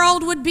our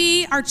world would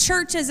be? Our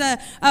church is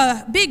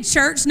a big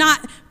church,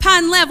 not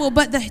Pine Level,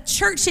 but the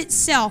church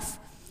itself.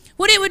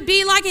 What it would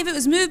be like if it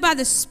was moved by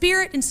the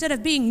Spirit instead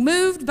of being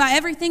moved by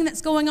everything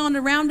that's going on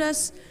around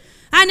us.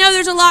 I know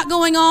there's a lot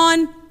going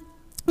on.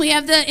 We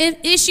have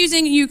the issues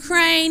in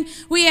Ukraine.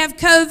 We have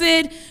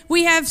COVID.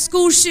 We have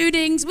school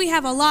shootings. We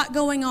have a lot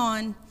going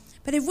on.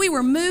 But if we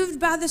were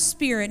moved by the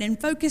Spirit and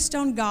focused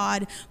on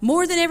God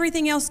more than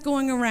everything else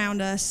going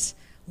around us,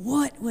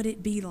 what would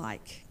it be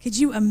like? Could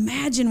you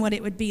imagine what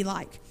it would be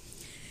like?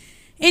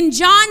 In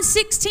John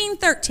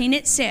 16:13,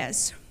 it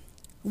says,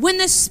 when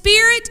the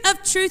Spirit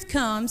of truth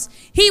comes,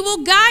 he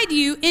will guide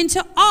you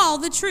into all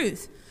the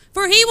truth.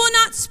 For he will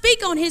not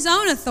speak on his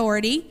own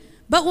authority,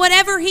 but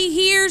whatever he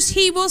hears,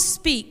 he will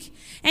speak.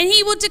 And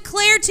he will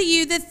declare to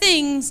you the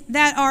things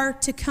that are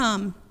to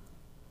come.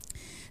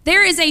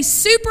 There is a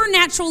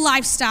supernatural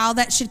lifestyle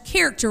that should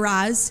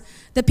characterize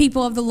the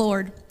people of the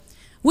Lord.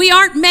 We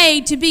aren't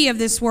made to be of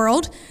this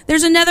world.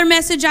 There's another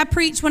message I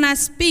preach when I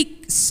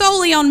speak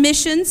solely on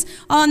missions,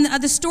 on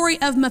the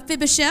story of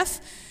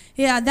Mephibosheth.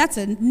 Yeah, that's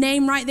a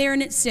name right there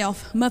in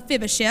itself,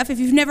 Mephibosheth. If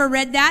you've never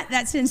read that,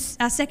 that's in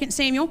 2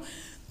 Samuel.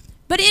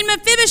 But in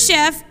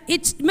Mephibosheth,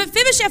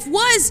 Mephibosheth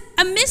was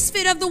a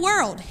misfit of the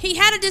world. He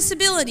had a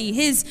disability.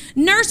 His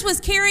nurse was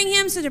carrying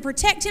him to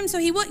protect him so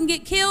he wouldn't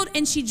get killed,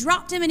 and she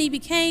dropped him and he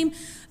became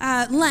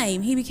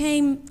lame. He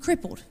became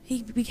crippled.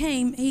 He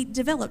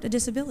developed a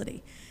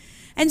disability.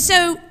 And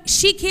so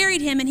she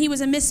carried him and he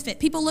was a misfit.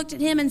 People looked at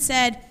him and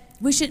said,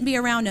 we shouldn't be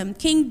around him.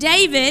 King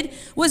David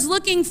was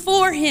looking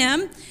for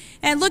him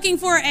and looking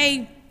for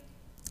a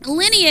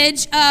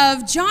lineage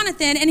of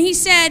Jonathan. And he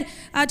said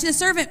to the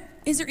servant,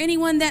 is there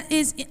anyone that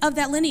is of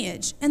that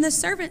lineage? And the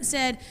servant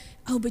said,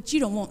 oh, but you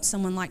don't want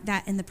someone like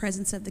that in the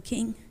presence of the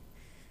king.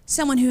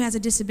 Someone who has a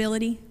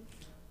disability.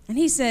 And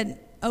he said,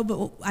 oh,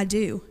 but I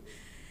do.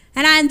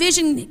 And I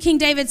envisioned King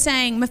David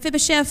saying,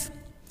 Mephibosheth,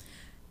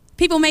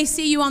 people may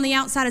see you on the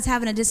outside as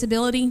having a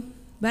disability,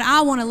 but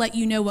I want to let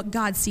you know what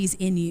God sees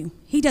in you.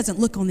 He doesn't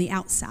look on the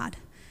outside.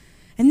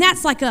 And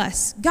that's like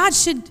us.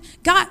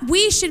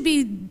 We should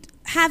be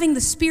having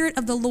the Spirit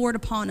of the Lord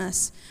upon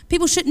us.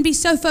 People shouldn't be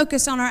so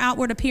focused on our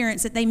outward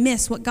appearance that they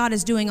miss what God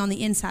is doing on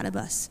the inside of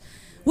us.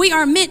 We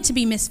are meant to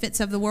be misfits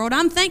of the world.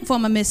 I'm thankful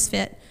I'm a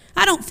misfit.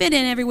 I don't fit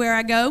in everywhere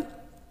I go.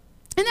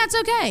 And that's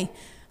okay.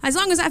 As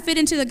long as I fit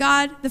into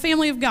the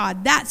family of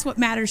God, that's what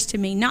matters to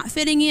me, not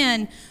fitting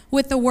in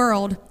with the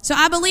world. So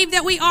I believe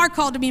that we are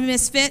called to be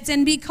misfits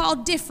and be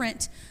called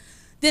different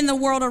than the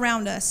world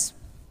around us.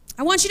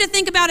 I want you to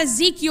think about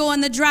Ezekiel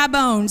and the dry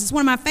bones. It's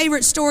one of my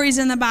favorite stories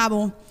in the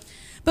Bible.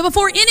 But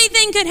before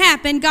anything could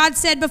happen, God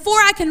said, before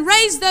I can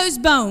raise those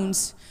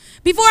bones,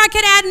 before I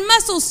could add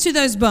muscles to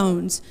those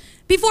bones,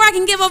 before I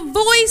can give a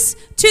voice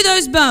to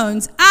those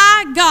bones,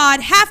 I,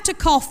 God, have to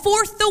call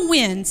forth the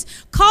winds,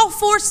 call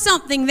forth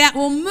something that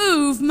will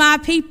move my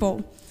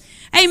people.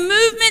 A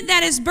movement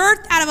that is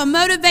birthed out of a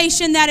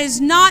motivation that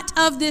is not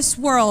of this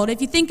world.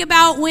 If you think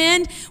about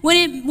wind,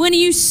 when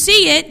you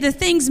see it, the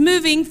things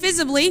moving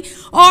visibly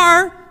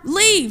are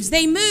leaves.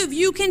 They move.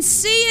 You can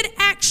see it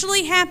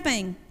actually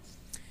happening.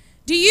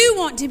 Do you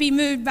want to be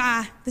moved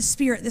by the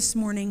Spirit this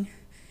morning?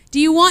 Do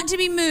you want to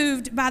be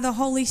moved by the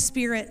Holy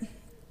Spirit?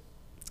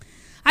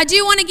 I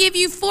do want to give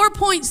you 4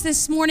 points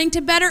this morning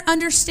to better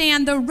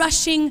understand the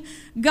rushing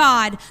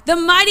God, the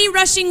mighty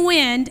rushing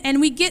wind,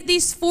 and we get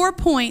these 4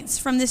 points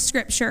from this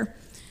scripture.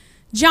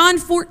 John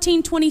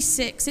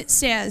 14:26, it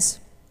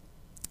says,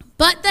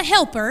 but the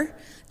Helper,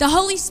 the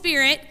Holy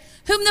Spirit,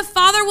 whom the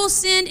Father will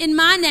send in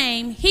my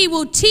name, he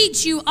will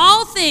teach you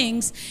all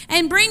things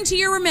and bring to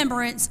your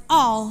remembrance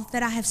all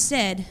that I have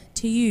said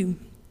to you.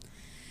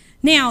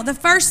 Now, the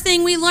first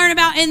thing we learn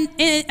about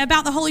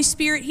the Holy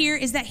Spirit here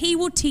is that he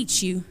will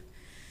teach you.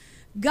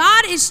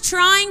 God is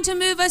trying to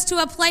move us to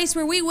a place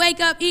where we wake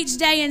up each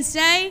day and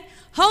say,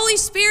 Holy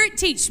Spirit,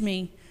 teach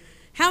me.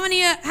 How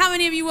many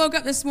of you woke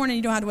up this morning?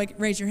 You don't have to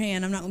raise your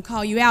hand. I'm not going to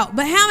call you out.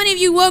 But how many of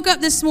you woke up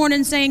this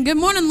morning saying, good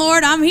morning,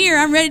 Lord, I'm here.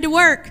 I'm ready to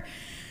work.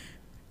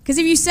 Because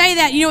if you say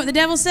that, you know what the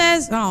devil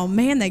says? Oh,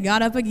 man, they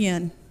got up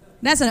again.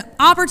 That's an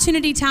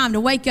opportunity time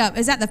to wake up.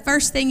 Is that the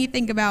first thing you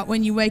think about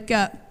when you wake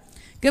up?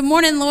 Good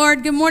morning,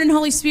 Lord. Good morning,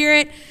 Holy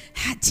Spirit.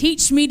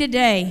 Teach me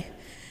today.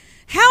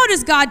 How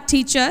does God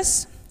teach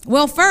us?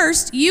 Well,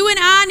 first, you and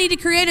I need to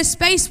create a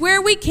space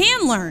where we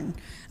can learn,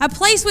 a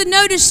place with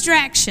no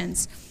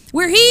distractions,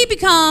 where He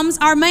becomes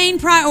our main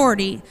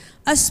priority,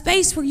 a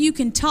space where you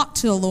can talk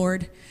to the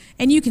Lord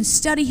and you can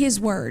study His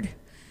Word.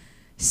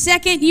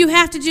 Second, you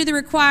have to do the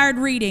required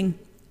reading.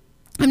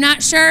 I'm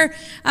not sure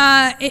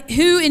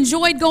who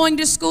enjoyed going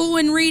to school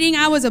and reading.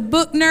 I was a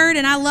book nerd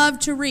and I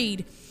loved to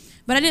read.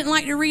 But I didn't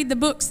like to read the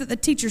books that the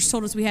teachers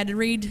told us we had to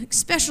read,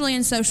 especially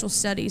in social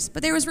studies.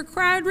 But there was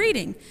required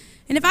reading.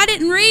 And if I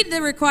didn't read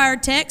the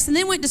required text and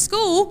then went to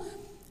school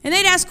and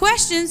they'd ask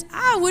questions,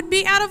 I would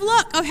be out of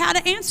luck of how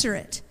to answer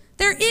it.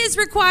 There is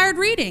required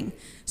reading.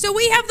 So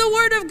we have the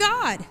Word of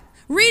God.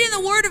 Reading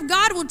the Word of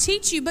God will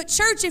teach you. But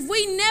church, if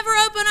we never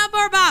open up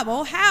our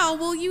Bible, how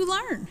will you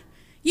learn?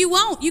 You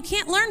won't. You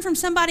can't learn from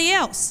somebody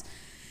else.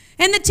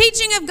 And the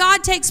teaching of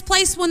God takes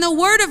place when the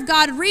Word of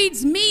God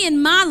reads me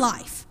in my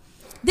life.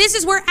 This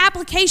is where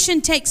application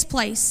takes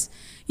place.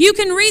 You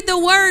can read the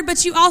Word,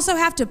 but you also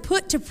have to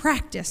put to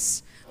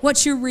practice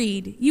what you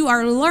read. You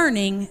are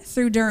learning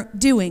through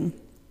doing.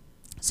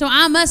 So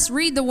I must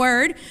read the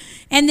Word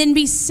and then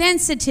be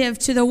sensitive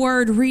to the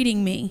Word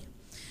reading me.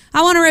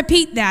 I want to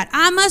repeat that.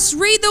 I must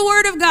read the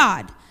Word of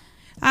God.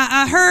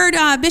 I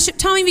heard Bishop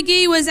Tommy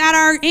McGee was at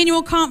our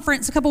annual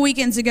conference a couple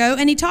weekends ago,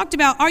 and he talked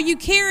about, are you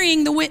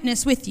carrying the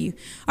witness with you?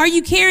 Are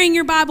you carrying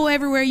your Bible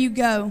everywhere you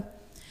go?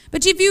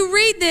 But if you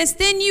read this,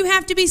 then you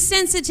have to be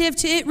sensitive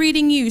to it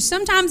reading you.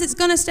 Sometimes it's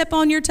going to step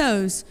on your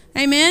toes.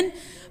 Amen?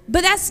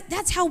 But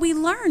that's how we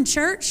learn,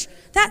 church.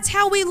 That's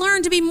how we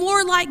learn to be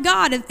more like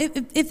God.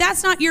 If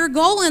that's not your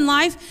goal in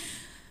life,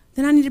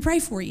 then I need to pray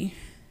for you.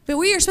 But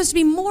we are supposed to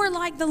be more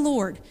like the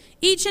Lord.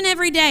 Each and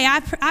every day,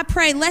 I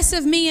pray less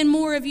of me and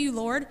more of you,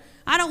 Lord.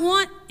 I don't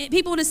want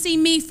people to see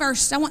me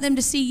first. I want them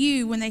to see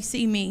you when they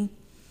see me.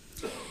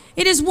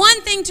 It is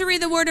one thing to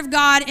read the Word of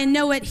God and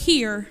know it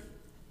here,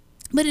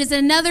 but it is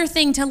another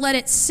thing to let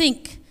it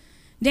sink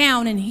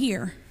down in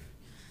here.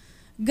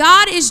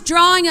 God is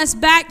drawing us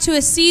back to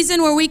a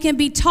season where we can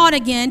be taught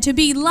again to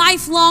be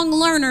lifelong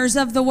learners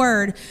of the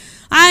Word.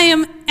 I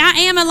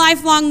am a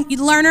lifelong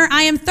learner.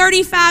 I am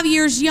 35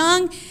 years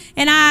young,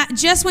 and I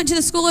just went to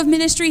the School of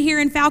Ministry here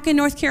in Falcon,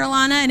 North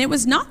Carolina, and it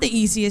was not the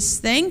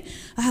easiest thing.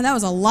 That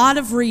was a lot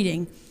of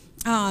reading.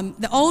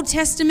 The Old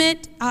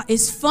Testament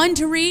is fun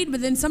to read,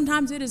 but then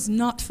sometimes it is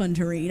not fun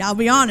to read, I'll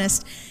be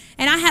honest.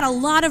 And I had a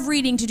lot of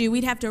reading to do.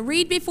 We'd have to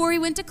read before we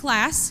went to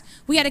class.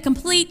 We had to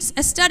complete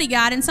a study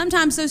guide, and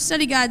sometimes those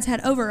study guides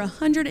had over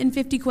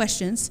 150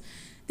 questions.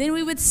 Then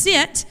we would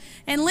sit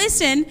and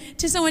listen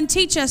to someone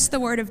teach us the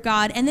Word of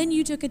God, and then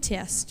you took a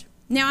test.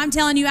 Now, I'm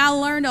telling you, I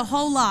learned a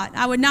whole lot.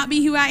 I would not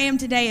be who I am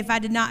today if I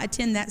did not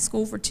attend that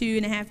school for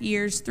 2.5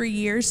 years, 3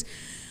 years.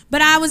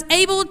 But I was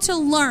able to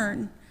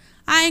learn.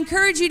 I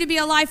encourage you to be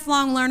a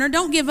lifelong learner.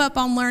 Don't give up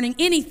on learning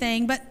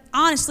anything, but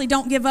honestly,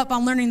 don't give up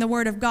on learning the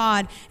Word of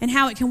God and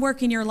how it can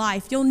work in your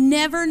life. You'll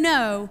never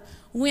know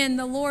when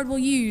the Lord will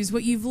use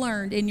what you've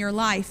learned in your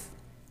life.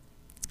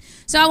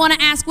 So I want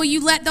to ask, will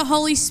you let the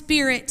Holy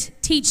Spirit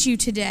teach you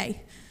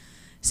today?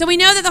 So we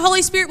know that the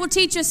Holy Spirit will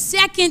teach us.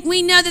 Second,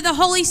 we know that the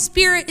Holy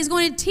Spirit is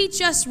going to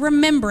teach us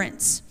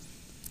remembrance.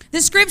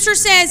 The scripture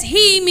says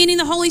He, meaning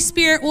the Holy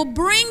Spirit, will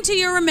bring to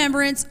your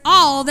remembrance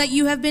all that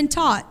you have been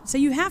taught. So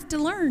you have to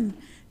learn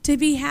to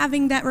be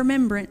having that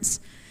remembrance.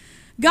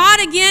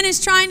 God, again,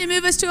 is trying to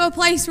move us to a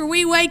place where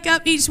we wake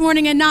up each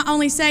morning and not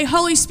only say,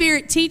 Holy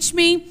Spirit, teach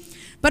me,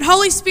 but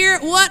Holy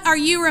Spirit, what are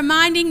you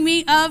reminding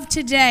me of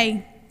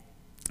today?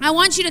 I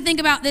want you to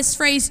think about this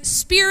phrase,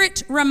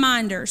 spirit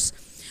reminders.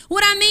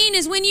 What I mean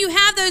is when you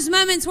have those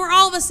moments where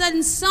all of a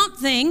sudden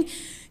something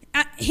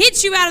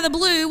hits you out of the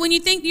blue, when you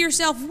think to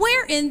yourself,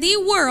 where in the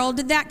world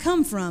did that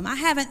come from? I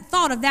haven't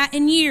thought of that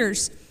in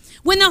years.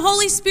 When the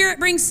Holy Spirit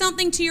brings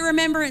something to your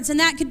remembrance,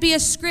 and that could be a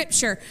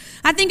scripture.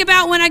 I think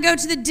about when I go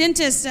to the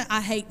dentist.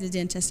 I hate the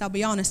dentist, I'll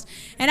be honest.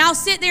 And I'll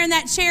sit there in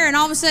that chair, and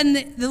all of a sudden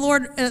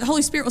the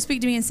Holy Spirit will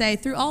speak to me and say,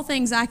 through all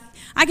things, I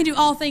can do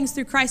all things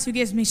through Christ who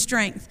gives me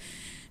strength.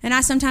 And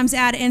I sometimes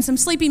add in some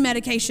sleeping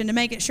medication to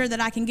make it sure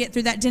that I can get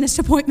through that dentist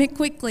appointment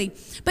quickly.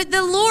 But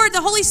the Lord, the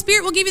Holy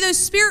Spirit, will give you those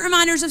spirit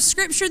reminders of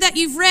scripture that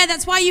you've read.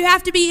 That's why you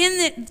have to be in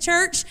the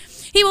church.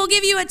 He will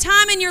give you a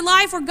time in your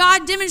life where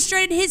God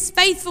demonstrated His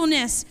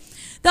faithfulness.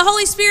 The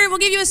Holy Spirit will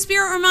give you a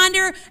spirit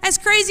reminder, as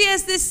crazy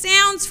as this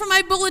sounds, from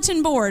a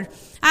bulletin board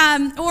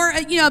or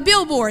a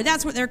billboard.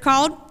 That's what they're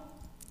called.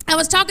 I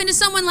was talking to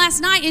someone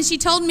last night, and she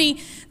told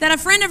me that a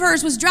friend of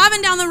hers was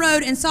driving down the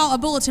road and saw a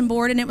bulletin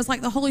board, and it was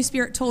like the Holy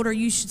Spirit told her,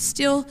 you should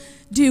still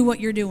do what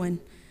you're doing.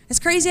 As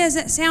crazy as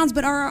that sounds,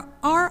 but are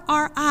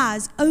our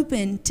eyes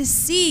open to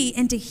see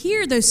and to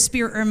hear those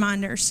spirit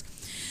reminders?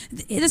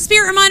 The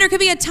spirit reminder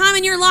could be a time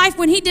in your life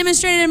when He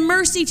demonstrated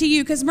mercy to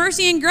you, because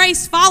mercy and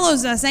grace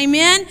follows us,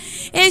 amen?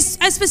 It's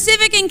a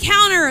specific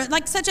encounter,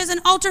 like such as an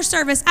altar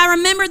service. I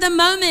remember the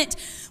moment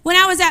when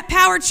I was at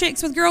Power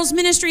Chicks with Girls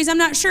Ministries. I'm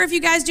not sure if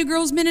you guys do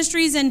Girls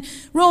Ministries and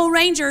Royal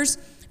Rangers,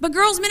 But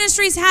Girls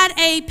Ministries had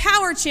a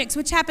Power Chicks,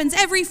 which happens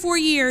every 4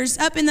 years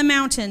up in the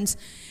mountains.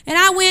 And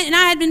I went and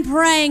I had been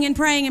praying and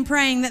praying and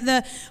praying that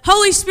the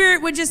Holy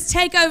Spirit would just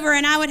take over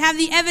and I would have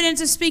the evidence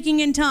of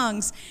speaking in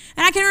tongues.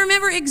 And I can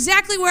remember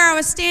exactly where I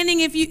was standing.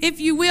 If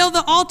you will,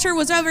 the altar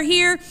was over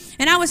here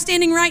and I was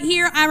standing right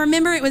here. I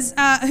remember it was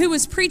who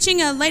was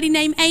preaching, a lady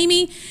named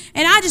Amy.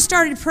 And I just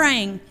started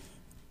praying.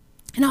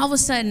 And all of a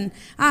sudden,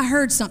 I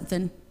heard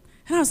something.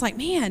 And I was like,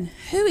 man,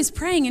 who is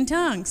praying in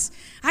tongues?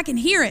 I can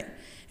hear it.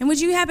 And would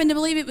you happen to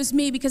believe it was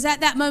me? Because at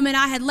that moment,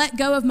 I had let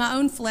go of my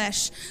own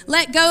flesh,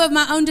 let go of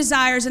my own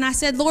desires, and I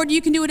said, Lord,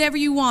 you can do whatever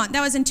you want.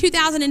 That was in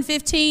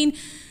 2015,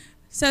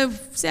 so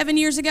 7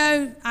 years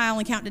ago. I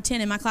only count to 10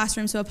 in my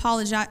classroom, so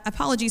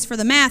apologies for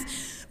the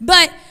math.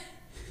 But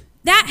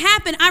that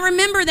happened. I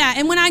remember that.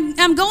 And when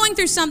I'm going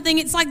through something,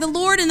 it's like the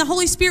Lord and the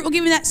Holy Spirit will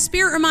give me that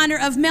spirit reminder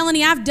of,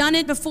 Melanie, I've done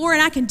it before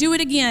and I can do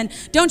it again.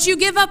 Don't you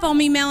give up on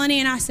me,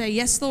 Melanie. And I say,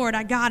 yes, Lord,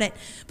 I got it.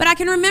 But I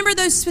can remember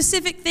those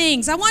specific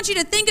things. I want you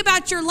to think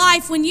about your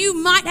life when you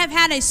might have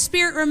had a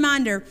spirit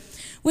reminder,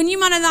 when you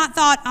might have not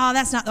thought, oh,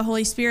 that's not the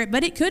Holy Spirit,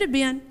 but it could have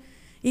been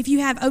if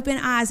you have open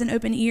eyes and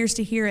open ears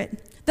to hear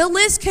it. The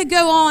list could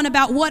go on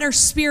about what are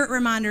spirit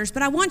reminders,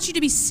 but I want you to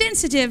be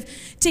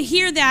sensitive to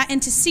hear that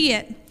and to see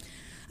it.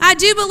 I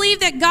do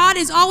believe that God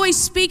is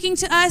always speaking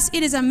to us.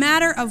 It is a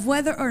matter of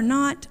whether or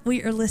not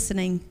we are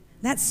listening.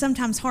 That's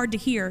sometimes hard to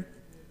hear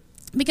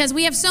because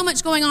we have so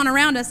much going on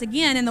around us,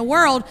 again, in the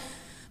world.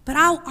 But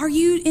are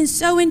you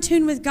so in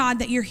tune with God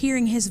that you're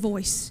hearing his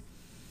voice?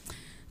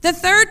 The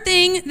third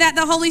thing that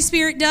the Holy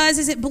Spirit does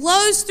is it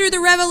blows through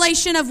the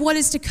revelation of what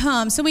is to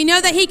come. So we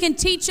know that he can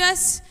teach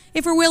us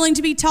if we're willing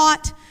to be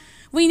taught.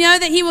 We know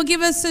that he will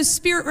give us those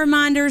spirit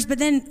reminders, but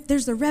then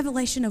there's the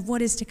revelation of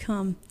what is to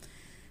come.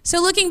 So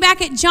looking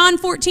back at John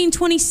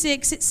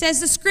 14:26, it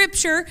says the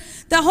scripture,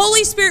 the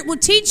Holy Spirit will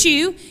teach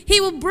you. He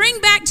will bring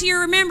back to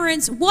your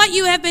remembrance what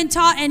you have been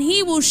taught, and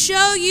he will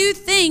show you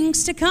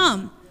things to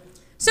come.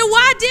 So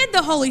why did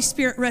the Holy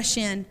Spirit rush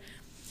in?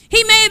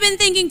 He may have been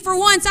thinking, for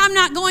once, I'm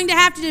not going to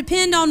have to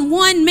depend on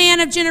one man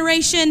of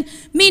generation,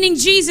 meaning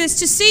Jesus,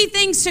 to see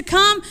things to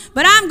come,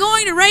 but I'm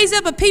going to raise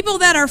up a people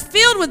that are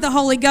filled with the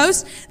Holy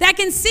Ghost that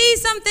can see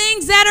some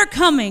things that are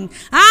coming.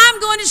 I'm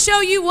going to show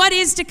you what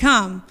is to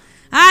come.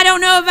 I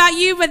don't know about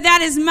you, but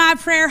that is my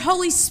prayer.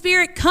 Holy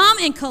Spirit, come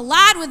and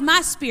collide with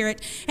my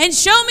spirit and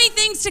show me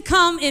things to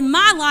come in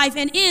my life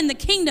and in the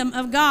kingdom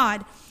of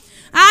God.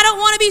 I don't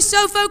want to be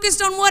so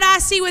focused on what I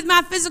see with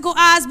my physical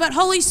eyes, but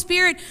Holy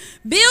Spirit,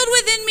 build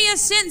within me a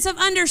sense of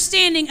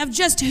understanding of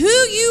just who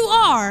you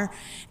are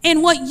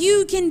and what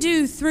you can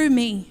do through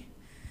me.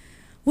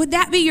 Would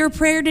that be your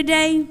prayer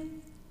today?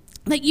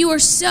 That you are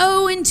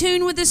so in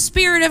tune with the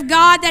Spirit of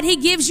God that he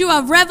gives you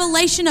a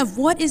revelation of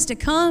what is to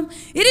come.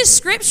 It is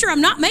scripture. I'm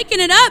not making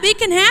it up. It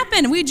can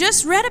happen. We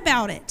just read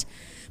about it.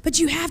 But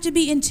you have to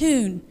be in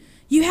tune.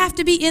 You have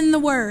to be in the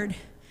Word.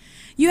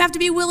 You have to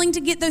be willing to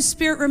get those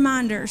spirit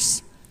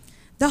reminders.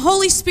 The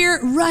Holy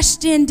Spirit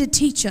rushed in to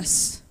teach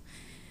us,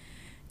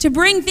 to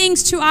bring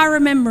things to our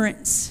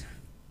remembrance,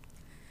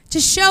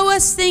 to show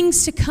us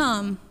things to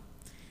come,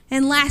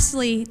 and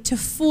lastly, to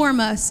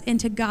form us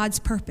into God's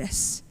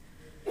purpose.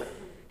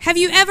 Have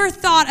you ever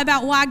thought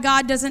about why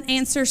God doesn't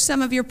answer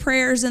some of your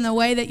prayers in the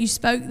way that you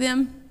spoke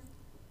them?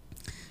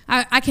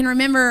 I can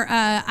remember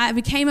I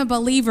became a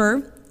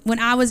believer when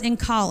I was in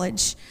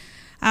college.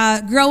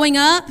 Growing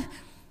up,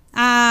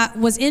 I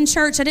was in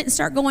church. I didn't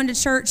start going to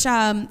church.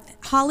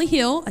 Holly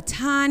Hill, a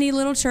tiny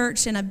little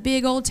church in a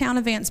big old town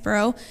of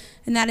Vanceboro.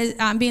 And that is,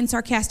 I'm being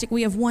sarcastic,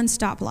 we have one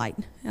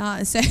stoplight.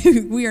 So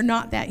we are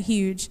not that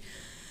huge.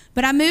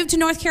 But I moved to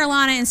North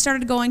Carolina and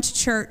started going to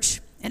church.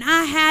 And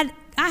I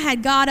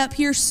had God up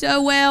here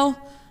so well.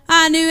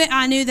 I knew it.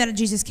 I knew that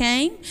Jesus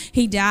came,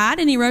 he died,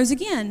 and he rose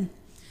again.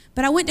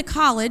 But I went to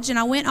college, and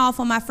I went off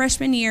on my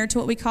freshman year to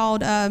what we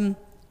called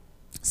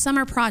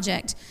summer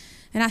project.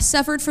 And I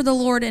suffered for the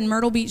Lord in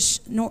Myrtle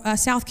Beach,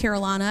 South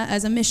Carolina,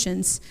 as a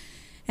missions.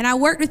 And I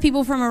worked with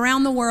people from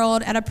around the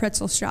world at a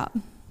pretzel shop.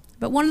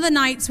 But one of the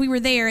nights we were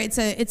there, it's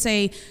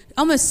a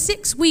almost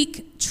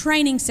 6-week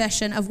training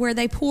session of where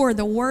they pour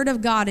the Word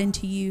of God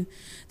into you.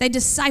 They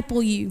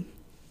disciple you.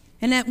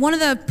 And at one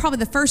of probably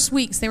the first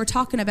weeks, they were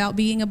talking about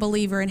being a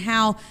believer and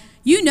how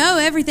you know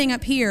everything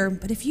up here,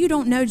 but if you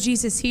don't know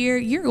Jesus here,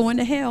 you're going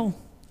to hell.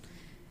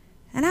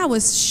 And I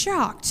was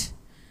shocked.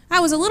 I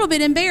was a little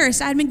bit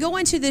embarrassed. I had been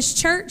going to this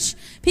church.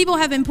 People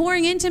have been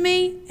pouring into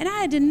me, and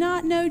I did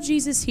not know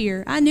Jesus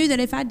here. I knew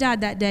that if I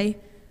died that day,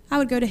 I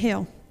would go to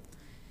hell.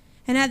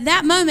 And at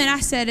that moment,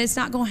 I said, it's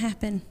not going to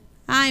happen.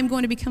 I am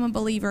going to become a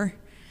believer.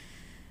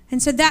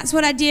 And so that's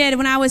what I did.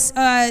 When I was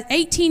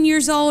 18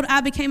 years old,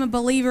 I became a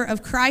believer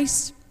of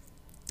Christ.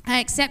 I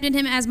accepted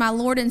him as my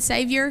Lord and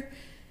Savior,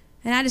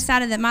 and I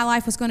decided that my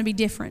life was going to be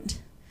different,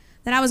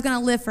 that I was going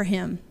to live for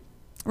him.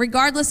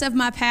 Regardless of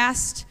my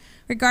past,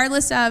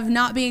 regardless of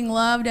not being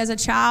loved as a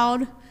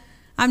child,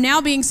 I'm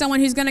now being someone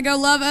who's going to go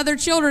love other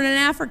children in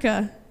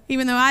Africa,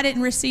 even though I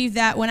didn't receive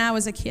that when I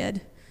was a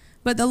kid.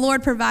 But the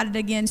Lord provided,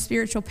 again,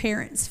 spiritual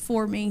parents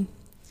for me.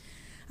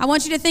 I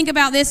want you to think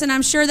about this, and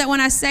I'm sure that when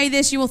I say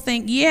this, you will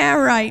think, yeah,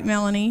 right,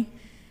 Melanie.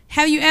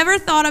 Have you ever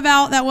thought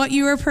about that what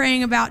you were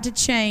praying about to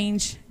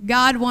change,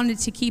 God wanted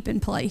to keep in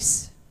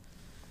place?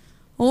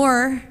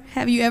 Or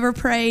have you ever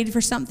prayed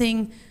for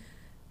something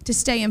to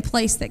stay in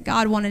place that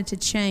God wanted to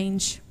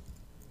change?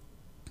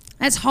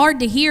 That's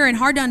hard to hear and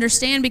hard to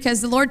understand because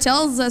the Lord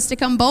tells us to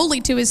come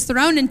boldly to his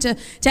throne and to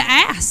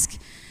ask.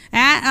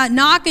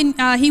 Knock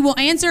and he will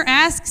answer,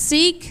 ask,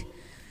 seek.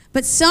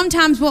 But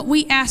sometimes what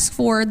we ask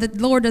for, the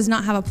Lord does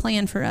not have a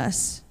plan for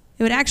us.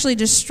 It would actually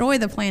destroy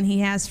the plan he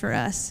has for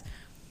us.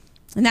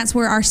 And that's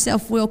where our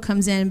self-will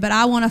comes in. But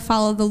I want to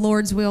follow the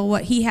Lord's will,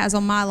 what he has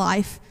on my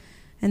life.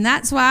 And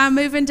that's why I'm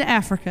moving to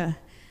Africa.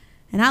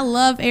 And I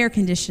love air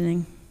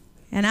conditioning.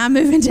 And I'm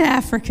moving to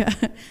Africa.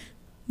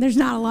 There's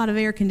not a lot of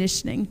air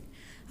conditioning.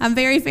 I'm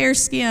very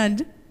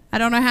fair-skinned. I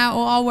don't know how it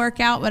will all work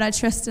out, but I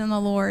trust in the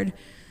Lord.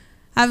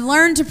 I've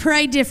learned to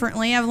pray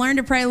differently. I've learned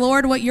to pray,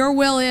 Lord, what your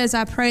will is,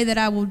 I pray that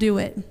I will do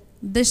it.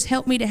 This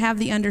helped me to have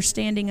the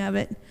understanding of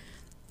it.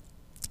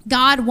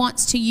 God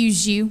wants to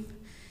use you.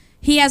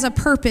 He has a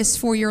purpose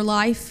for your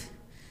life.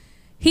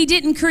 He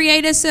didn't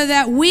create us so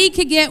that we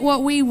could get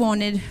what we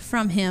wanted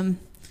from him,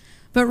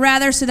 but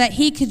rather so that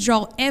he could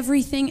draw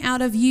everything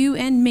out of you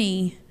and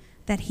me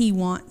that he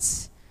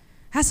wants.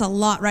 That's a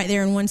lot right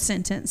there in one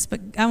sentence, but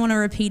I want to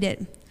repeat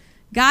it.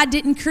 God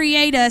didn't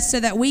create us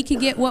so that we could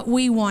get what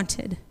we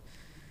wanted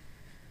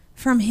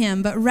from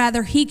him, but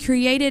rather he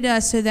created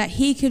us so that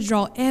he could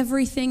draw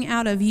everything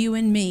out of you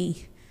and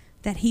me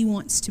that he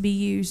wants to be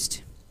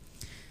used.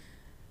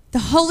 The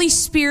Holy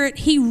Spirit,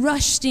 he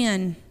rushed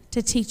in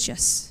to teach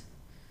us.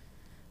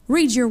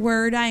 Read your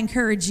word, I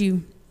encourage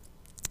you.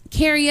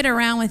 Carry it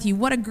around with you.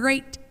 What a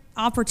great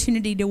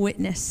opportunity to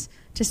witness,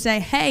 to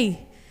say,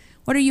 hey,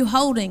 what are you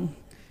holding?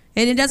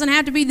 And it doesn't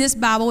have to be this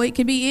Bible. It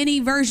could be any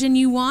version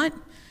you want.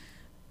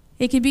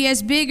 It could be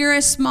as big or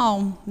as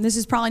small. This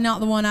is probably not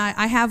the one.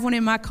 I have one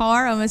in my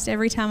car almost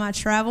every time I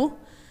travel,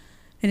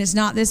 and it's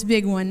not this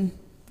big one.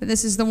 But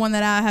this is the one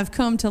that I have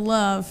come to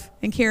love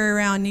and carry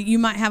around. You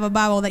might have a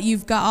Bible that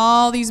you've got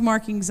all these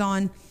markings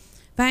on,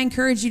 but I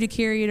encourage you to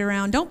carry it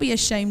around. Don't be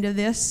ashamed of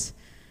this.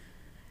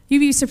 You'd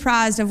be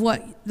surprised of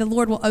what the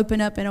Lord will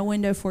open up in a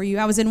window for you.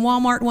 I was in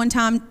Walmart one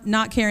time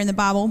not carrying the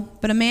Bible,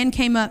 but a man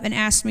came up and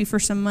asked me for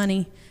some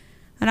money.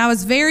 And I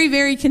was very,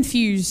 very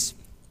confused.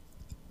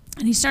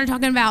 And he started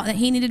talking about that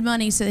he needed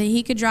money so that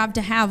he could drive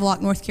to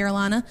Havelock, North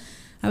Carolina.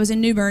 I was in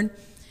New Bern,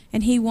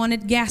 and he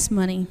wanted gas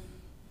money.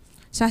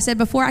 So I said,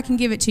 before I can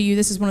give it to you,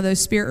 this is one of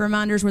those spirit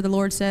reminders where the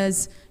Lord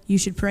says, you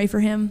should pray for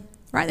him,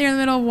 right there in the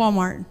middle of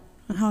Walmart.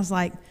 And I was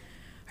like,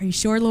 are you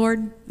sure, Lord?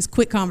 It was a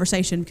quick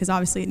conversation because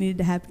obviously it needed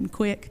to happen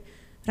quick.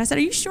 But I said,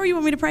 are you sure you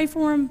want me to pray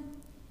for him?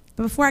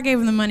 But before I gave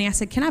him the money, I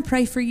said, can I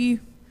pray for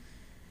you?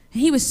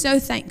 And he was so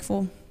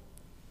thankful.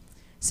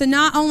 So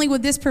not only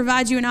would this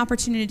provide you an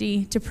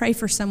opportunity to pray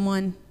for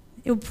someone,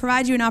 it will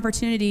provide you an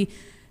opportunity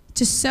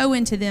to sow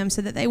into them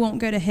so that they won't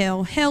go to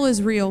hell. Hell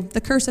is real.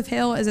 The curse of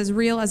hell is as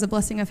real as the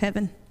blessing of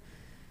heaven.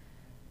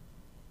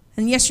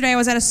 And yesterday I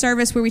was at a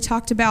service where we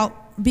talked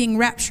about being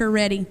rapture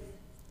ready.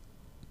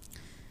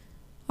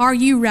 Are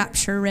you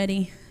rapture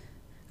ready?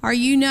 Are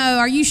you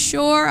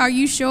sure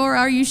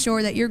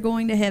that you're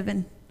going to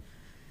heaven?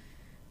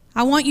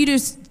 I want you to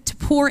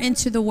pour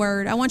into the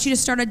Word. I want you to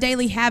start a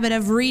daily habit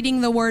of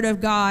reading the Word of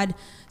God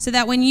so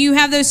that when you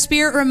have those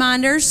spirit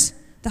reminders,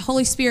 the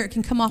Holy Spirit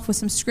can come off with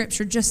some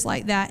scripture just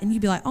like that, and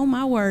you'd be like, oh,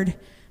 my word,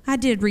 I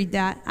did read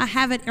that. I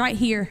have it right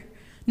here.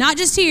 Not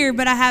just here,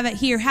 but I have it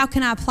here. How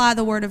can I apply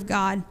the Word of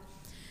God?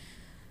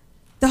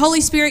 The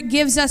Holy Spirit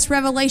gives us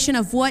revelation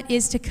of what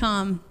is to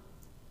come.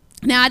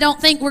 Now, I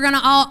don't think we're going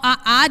to all,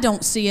 I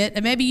don't see it,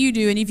 and maybe you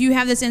do, and if you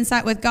have this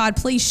insight with God,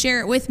 please share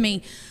it with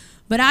me.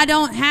 But I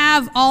don't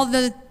have all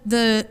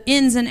the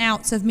ins and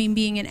outs of me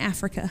being in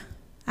Africa.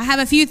 I have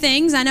a few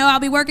things. I know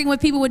I'll be working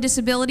with people with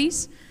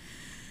disabilities.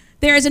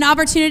 There is an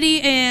opportunity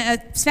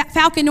in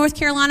Falcon, North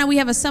Carolina. We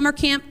have a summer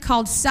camp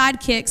called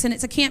Sidekicks, and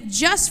it's a camp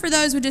just for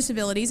those with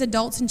disabilities,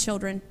 adults and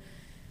children.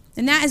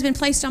 And that has been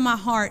placed on my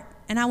heart,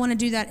 and I want to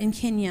do that in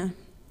Kenya.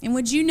 And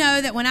would you know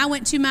that when I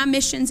went to my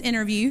missions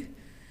interview,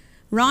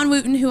 Ron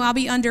Wooten, who I'll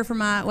be under for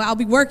I'll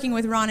be working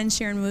with Ron and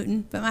Sharon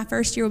Wooten, but my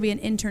first year will be an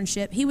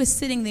internship. He was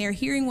sitting there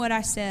hearing what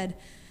I said,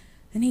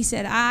 and he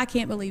said, I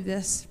can't believe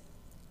this.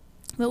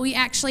 But we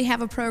actually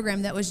have a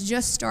program that was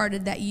just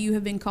started that you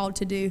have been called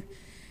to do.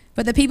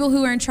 But the people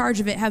who are in charge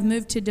of it have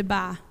moved to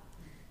Dubai.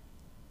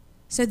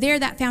 So there,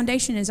 that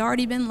foundation has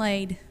already been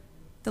laid.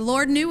 The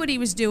Lord knew what he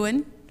was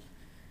doing.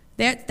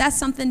 That's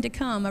something to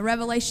come, a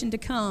revelation to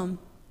come.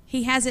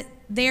 He has it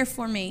there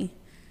for me.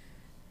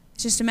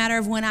 It's just a matter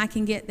of when I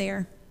can get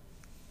there.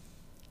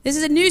 This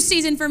is a new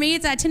season for me.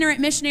 It's itinerant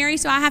missionary,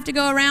 so I have to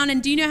go around.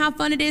 And do you know how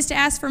fun it is to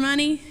ask for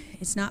money?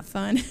 It's not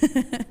fun.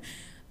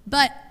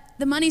 But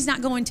the money's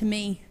not going to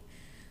me.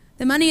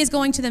 The money is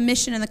going to the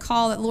mission and the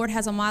call that the Lord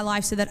has on my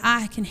life so that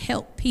I can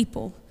help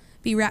people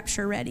be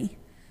rapture ready.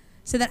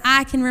 So that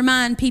I can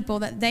remind people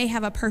that they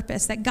have a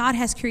purpose, that God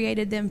has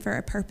created them for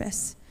a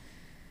purpose.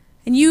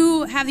 And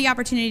you have the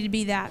opportunity to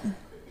be that,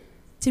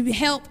 to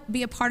help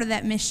be a part of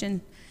that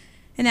mission.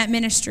 in that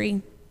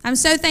ministry. I'm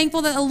so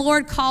thankful that the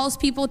Lord calls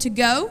people to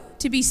go,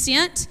 to be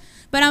sent,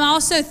 but I'm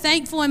also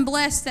thankful and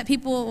blessed that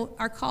people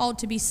are called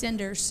to be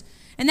senders.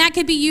 And that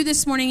could be you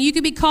this morning. You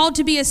could be called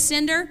to be a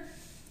sender.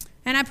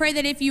 And I pray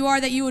that if you are,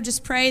 that you will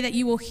just pray that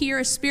you will hear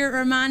a spirit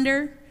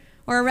reminder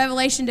or a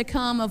revelation to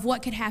come of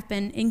what could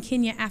happen in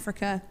Kenya,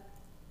 Africa,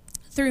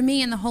 through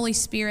me and the Holy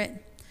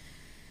Spirit.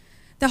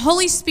 The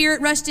Holy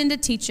Spirit rushed in to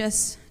teach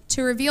us,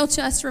 to reveal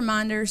to us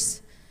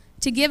reminders,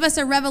 to give us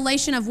a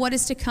revelation of what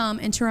is to come,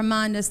 and to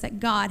remind us that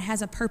God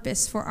has a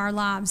purpose for our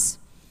lives.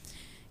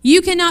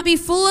 You cannot be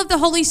full of the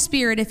Holy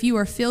Spirit if you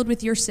are filled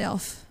with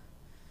yourself.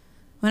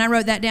 When I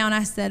wrote that down,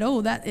 I said,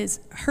 oh, that is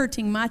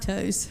hurting my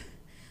toes.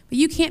 But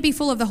you can't be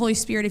full of the Holy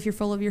Spirit if you're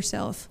full of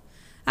yourself.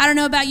 I don't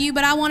know about you,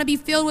 but I want to be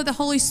filled with the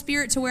Holy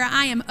Spirit to where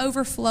I am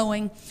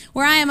overflowing,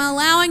 where I am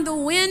allowing the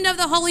wind of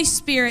the Holy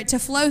Spirit to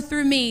flow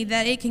through me,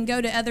 that it can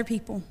go to other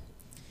people.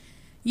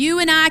 You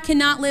and I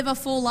cannot live a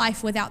full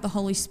life without the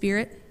Holy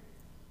Spirit.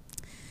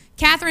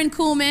 Catherine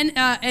Kuhlman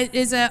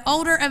is an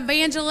older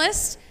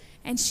evangelist,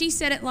 and she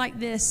said it like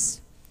this: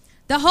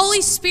 the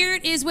Holy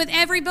Spirit is with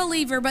every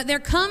believer, but there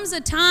comes a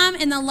time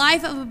in the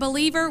life of a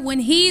believer when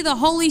He, the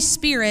Holy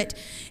Spirit,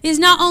 is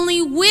not only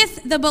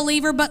with the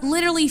believer, but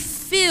literally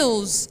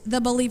fills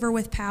the believer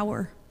with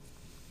power.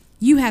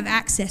 You have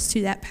access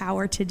to that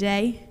power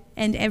today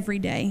and every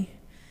day.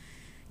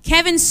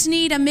 Kevin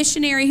Sneed, a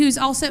missionary who's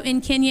also in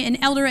Kenya,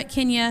 an elder at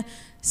Kenya,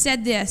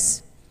 said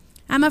this: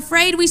 I'm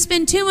afraid we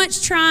spend too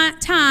much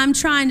time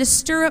trying to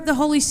stir up the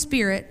Holy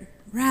Spirit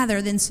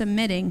rather than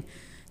submitting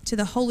to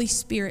the Holy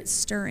Spirit's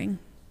stirring.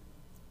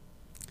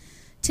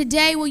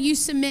 Today, will you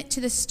submit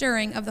to the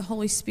stirring of the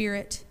Holy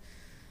Spirit?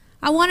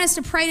 I want us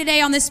to pray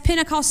today on this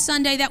Pentecost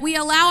Sunday that we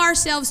allow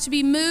ourselves to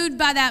be moved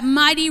by that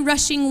mighty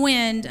rushing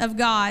wind of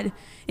God.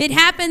 It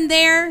happened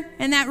there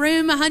in that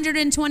room,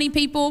 120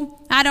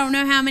 people. I don't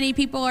know how many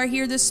people are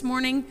here this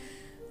morning,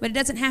 but it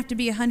doesn't have to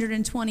be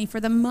 120 for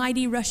the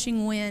mighty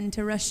rushing wind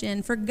to rush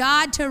in, for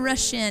God to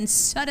rush in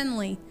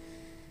suddenly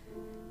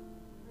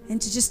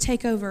and to just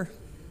take over.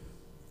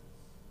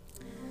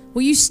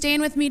 Will you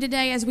stand with me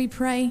today as we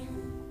pray?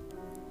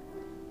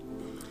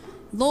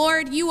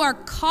 Lord, you are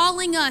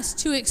calling us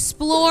to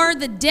explore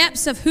the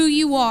depths of who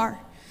you are.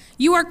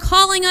 You are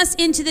calling us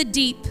into the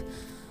deep.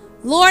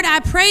 Lord, I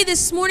pray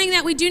this morning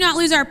that we do not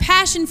lose our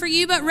passion for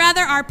you, but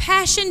rather our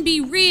passion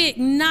be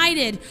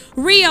reignited,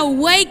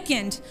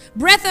 reawakened.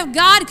 Breath of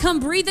God, come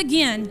breathe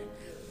again.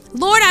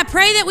 Lord, I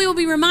pray that we will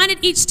be reminded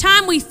each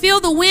time we feel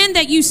the wind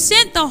that you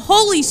sent the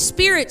Holy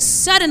Spirit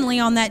suddenly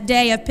on that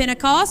day of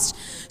Pentecost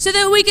so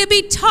that we could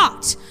be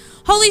taught.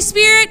 Holy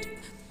Spirit,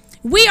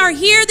 we are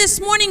here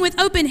this morning with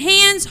open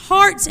hands,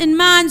 hearts, and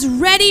minds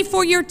ready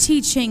for your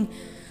teaching.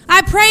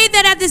 I pray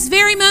that at this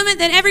very moment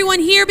that everyone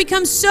here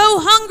becomes so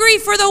hungry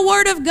for the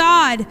Word of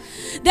God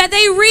that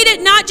they read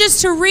it not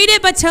just to read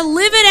it, but to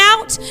live it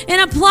out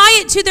and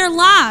apply it to their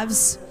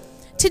lives.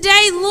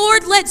 Today,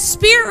 Lord, let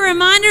spirit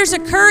reminders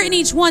occur in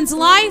each one's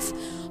life.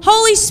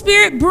 Holy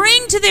Spirit,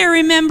 bring to their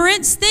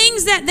remembrance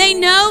things that they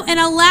know and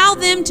allow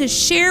them to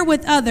share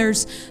with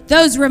others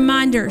those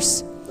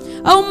reminders.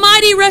 Oh,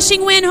 mighty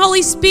rushing wind,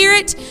 Holy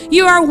Spirit,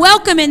 you are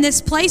welcome in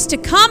this place to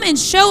come and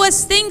show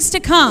us things to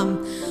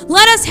come.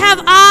 Let us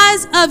have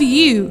eyes of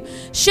you.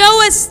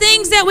 Show us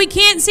things that we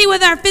can't see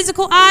with our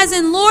physical eyes.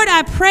 And Lord,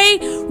 I pray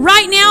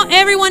right now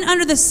everyone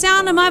under the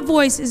sound of my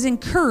voice is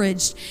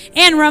encouraged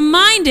and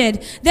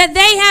reminded that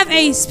they have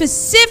a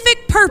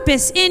specific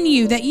purpose in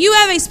you, that you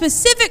have a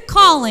specific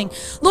calling.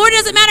 Lord, it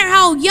doesn't matter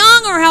how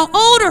young or how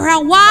old or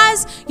how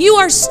wise, you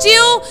are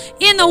still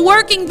in the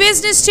working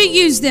business to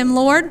use them,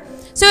 Lord.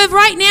 So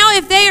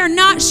if they are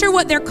not sure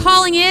what their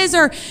calling is,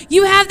 or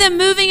you have them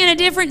moving in a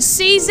different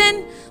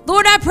season,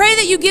 Lord, I pray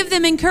that you give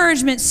them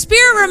encouragement,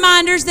 spirit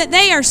reminders that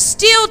they are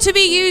still to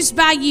be used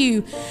by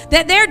you,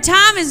 that their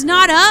time is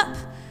not up,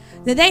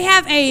 that they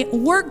have a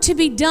work to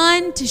be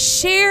done to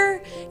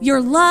share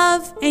your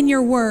love and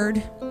your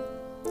word.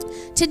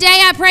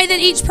 Today, I pray that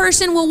each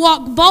person will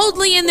walk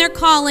boldly in their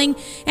calling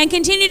and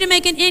continue to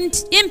make an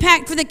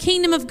impact for the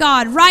kingdom of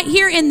God right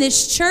here in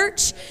this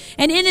church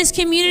and in this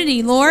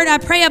community, Lord. I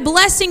pray a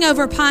blessing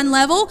over Pine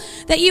Level,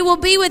 that you will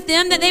be with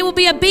them, that they will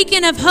be a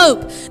beacon of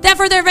hope, that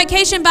for their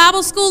Vacation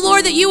Bible School,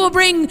 Lord, that you will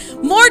bring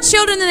more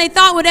children than they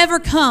thought would ever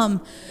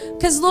come.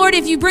 Because, Lord,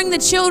 if you bring the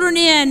children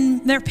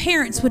in, their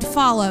parents would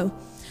follow.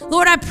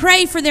 Lord, I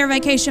pray for their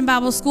Vacation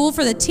Bible School,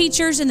 for the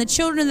teachers and the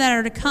children that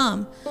are to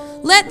come.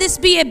 Let this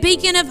be a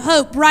beacon of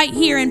hope right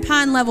here in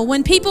Pine Level.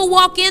 When people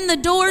walk in the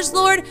doors,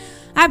 Lord,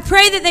 I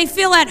pray that they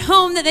feel at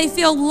home, that they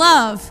feel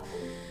love.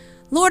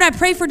 Lord, I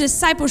pray for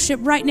discipleship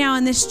right now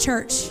in this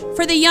church,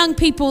 for the young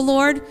people,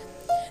 Lord.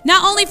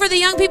 Not only for the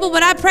young people,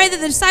 but I pray that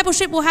the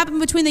discipleship will happen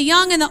between the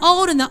young and the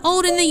old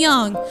and the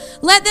young.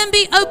 Let them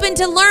be open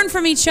to learn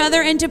from each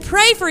other and to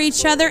pray for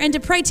each other and to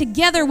pray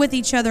together with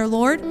each other,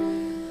 Lord.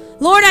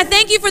 Lord, I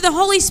thank you for the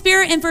Holy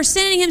Spirit and for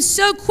sending him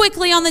so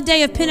quickly on the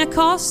day of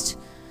Pentecost.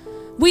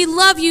 We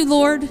love you,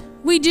 Lord.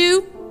 We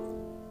do.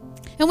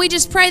 And we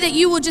just pray that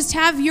you will just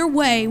have your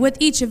way with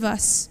each of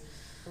us.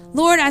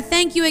 Lord, I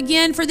thank you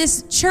again for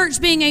this church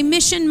being a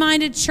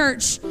mission-minded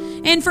church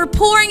and for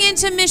pouring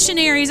into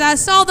missionaries. I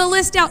saw the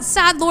list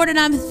outside, Lord, and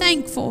I'm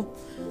thankful.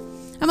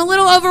 I'm a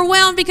little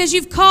overwhelmed because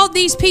you've called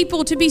these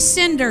people to be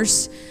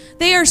senders.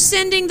 They are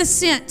sending the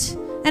sent.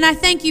 And I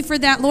thank you for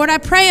that, Lord. I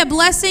pray a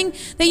blessing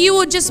that you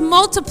will just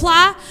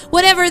multiply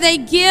whatever they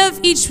give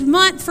each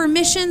month for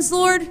missions,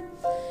 Lord.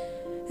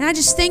 And I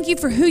just thank you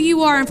for who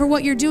you are and for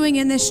what you're doing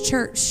in this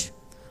church.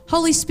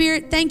 Holy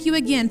Spirit, thank you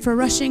again for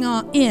rushing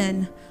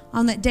in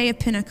on that day of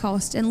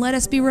Pentecost. And let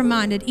us be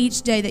reminded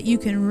each day that you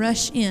can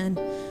rush in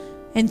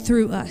and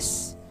through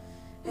us.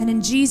 And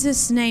in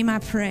Jesus' name I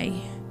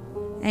pray.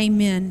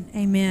 Amen,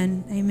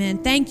 amen, amen.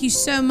 Thank you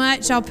so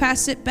much. I'll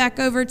pass it back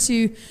over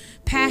to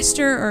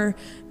Pastor or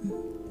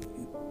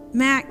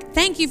Mac.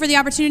 Thank you for the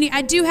opportunity.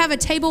 I do have a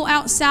table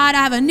outside. I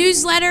have a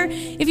newsletter.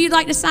 If you'd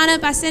like to sign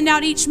up, I send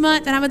out each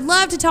month. And I would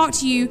love to talk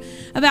to you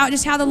about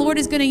just how the Lord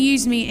is going to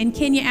use me in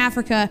Kenya,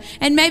 Africa.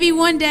 And maybe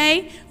one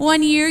day,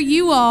 one year,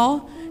 you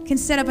all can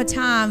set up a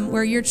time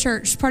where your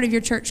church, part of your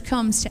church,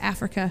 comes to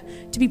Africa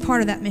to be part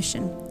of that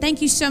mission.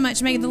 Thank you so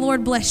much. May the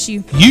Lord bless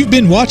you. You've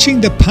been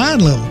watching the Pine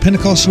Level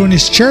Pentecostal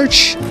Holiness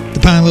Church. The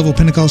Pine Level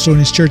Pentecostal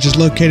Holiness Church is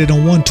located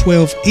on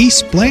 112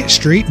 East Blanche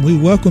Street. We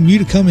welcome you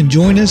to come and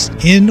join us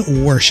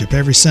in worship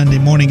every Sunday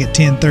morning at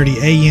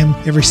 10:30 a.m.,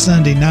 every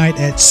Sunday night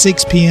at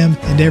 6 p.m.,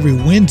 and every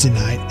Wednesday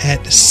night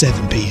at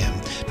 7 p.m.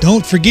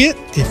 Don't forget,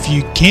 if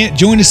you can't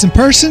join us in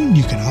person,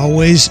 you can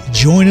always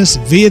join us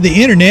via the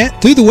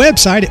internet through the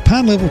website at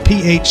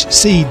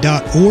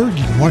pinelevelphc.org.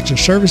 You can watch our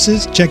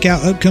services, check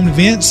out upcoming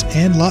events,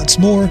 and lots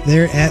more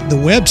there at the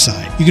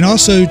website. You can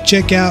also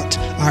check out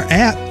our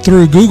app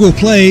through Google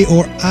Play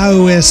or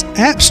iOS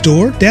App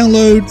Store.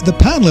 Download the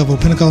Pine Level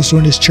Pentecostal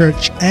Holiness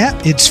Church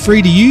app. It's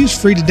free to use,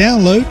 free to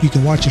download. You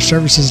can watch our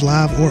services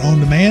live or on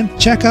demand.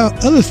 Check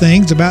out other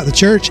things about the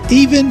church,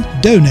 even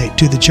donate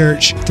to the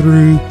church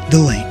through the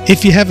link.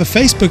 If you have a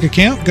Facebook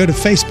account, go to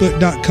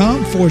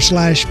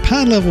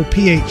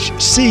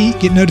facebook.com/PineLevelPHC.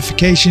 Get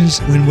notifications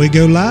when we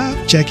go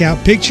live. Check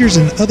out pictures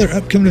and other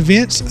upcoming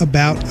events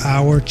about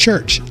our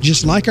church.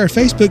 Just like our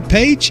Facebook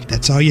page,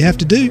 that's all you have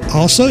to do.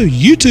 Also,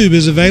 YouTube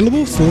is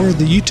available for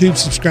the YouTube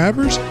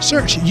subscribers.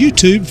 Search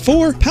YouTube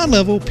for Pine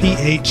Level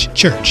PH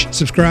Church.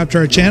 Subscribe to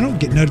our channel,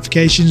 get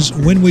notifications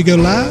when we go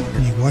live.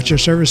 You can watch our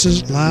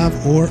services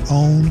live or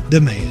on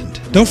demand.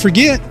 Don't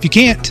forget, if you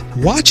can't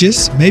watch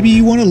us, maybe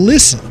you want to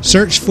listen.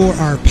 Search for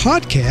our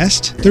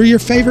podcast through your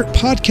favorite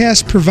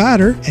podcast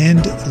provider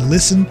and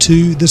listen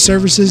to the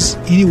services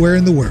anywhere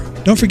in the world.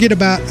 Don't forget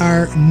about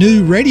our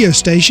new radio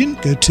station.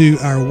 Go to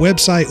our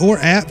website or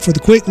app for the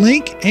quick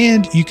link,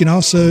 and you can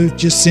also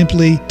just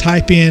simply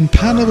type in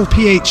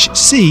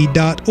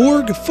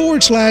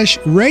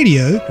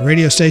pinelevelphc.org/radio. The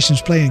radio station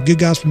is playing good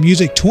gospel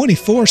music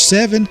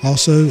 24/7.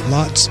 Also,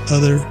 lots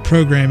other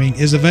programming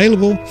is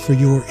available for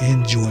your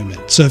enjoyment.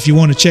 So if you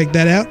want to check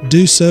that out,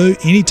 do so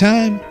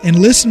anytime and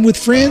listen with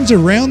friends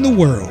around the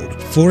world.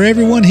 For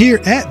everyone here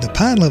at the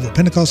Pine Level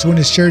Pentecostal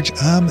Holiness Church,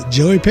 I'm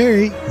Joey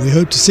Perry. We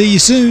hope to see you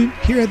soon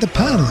here at the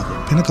Pine Level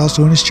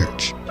Pentecostal Holiness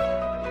Church.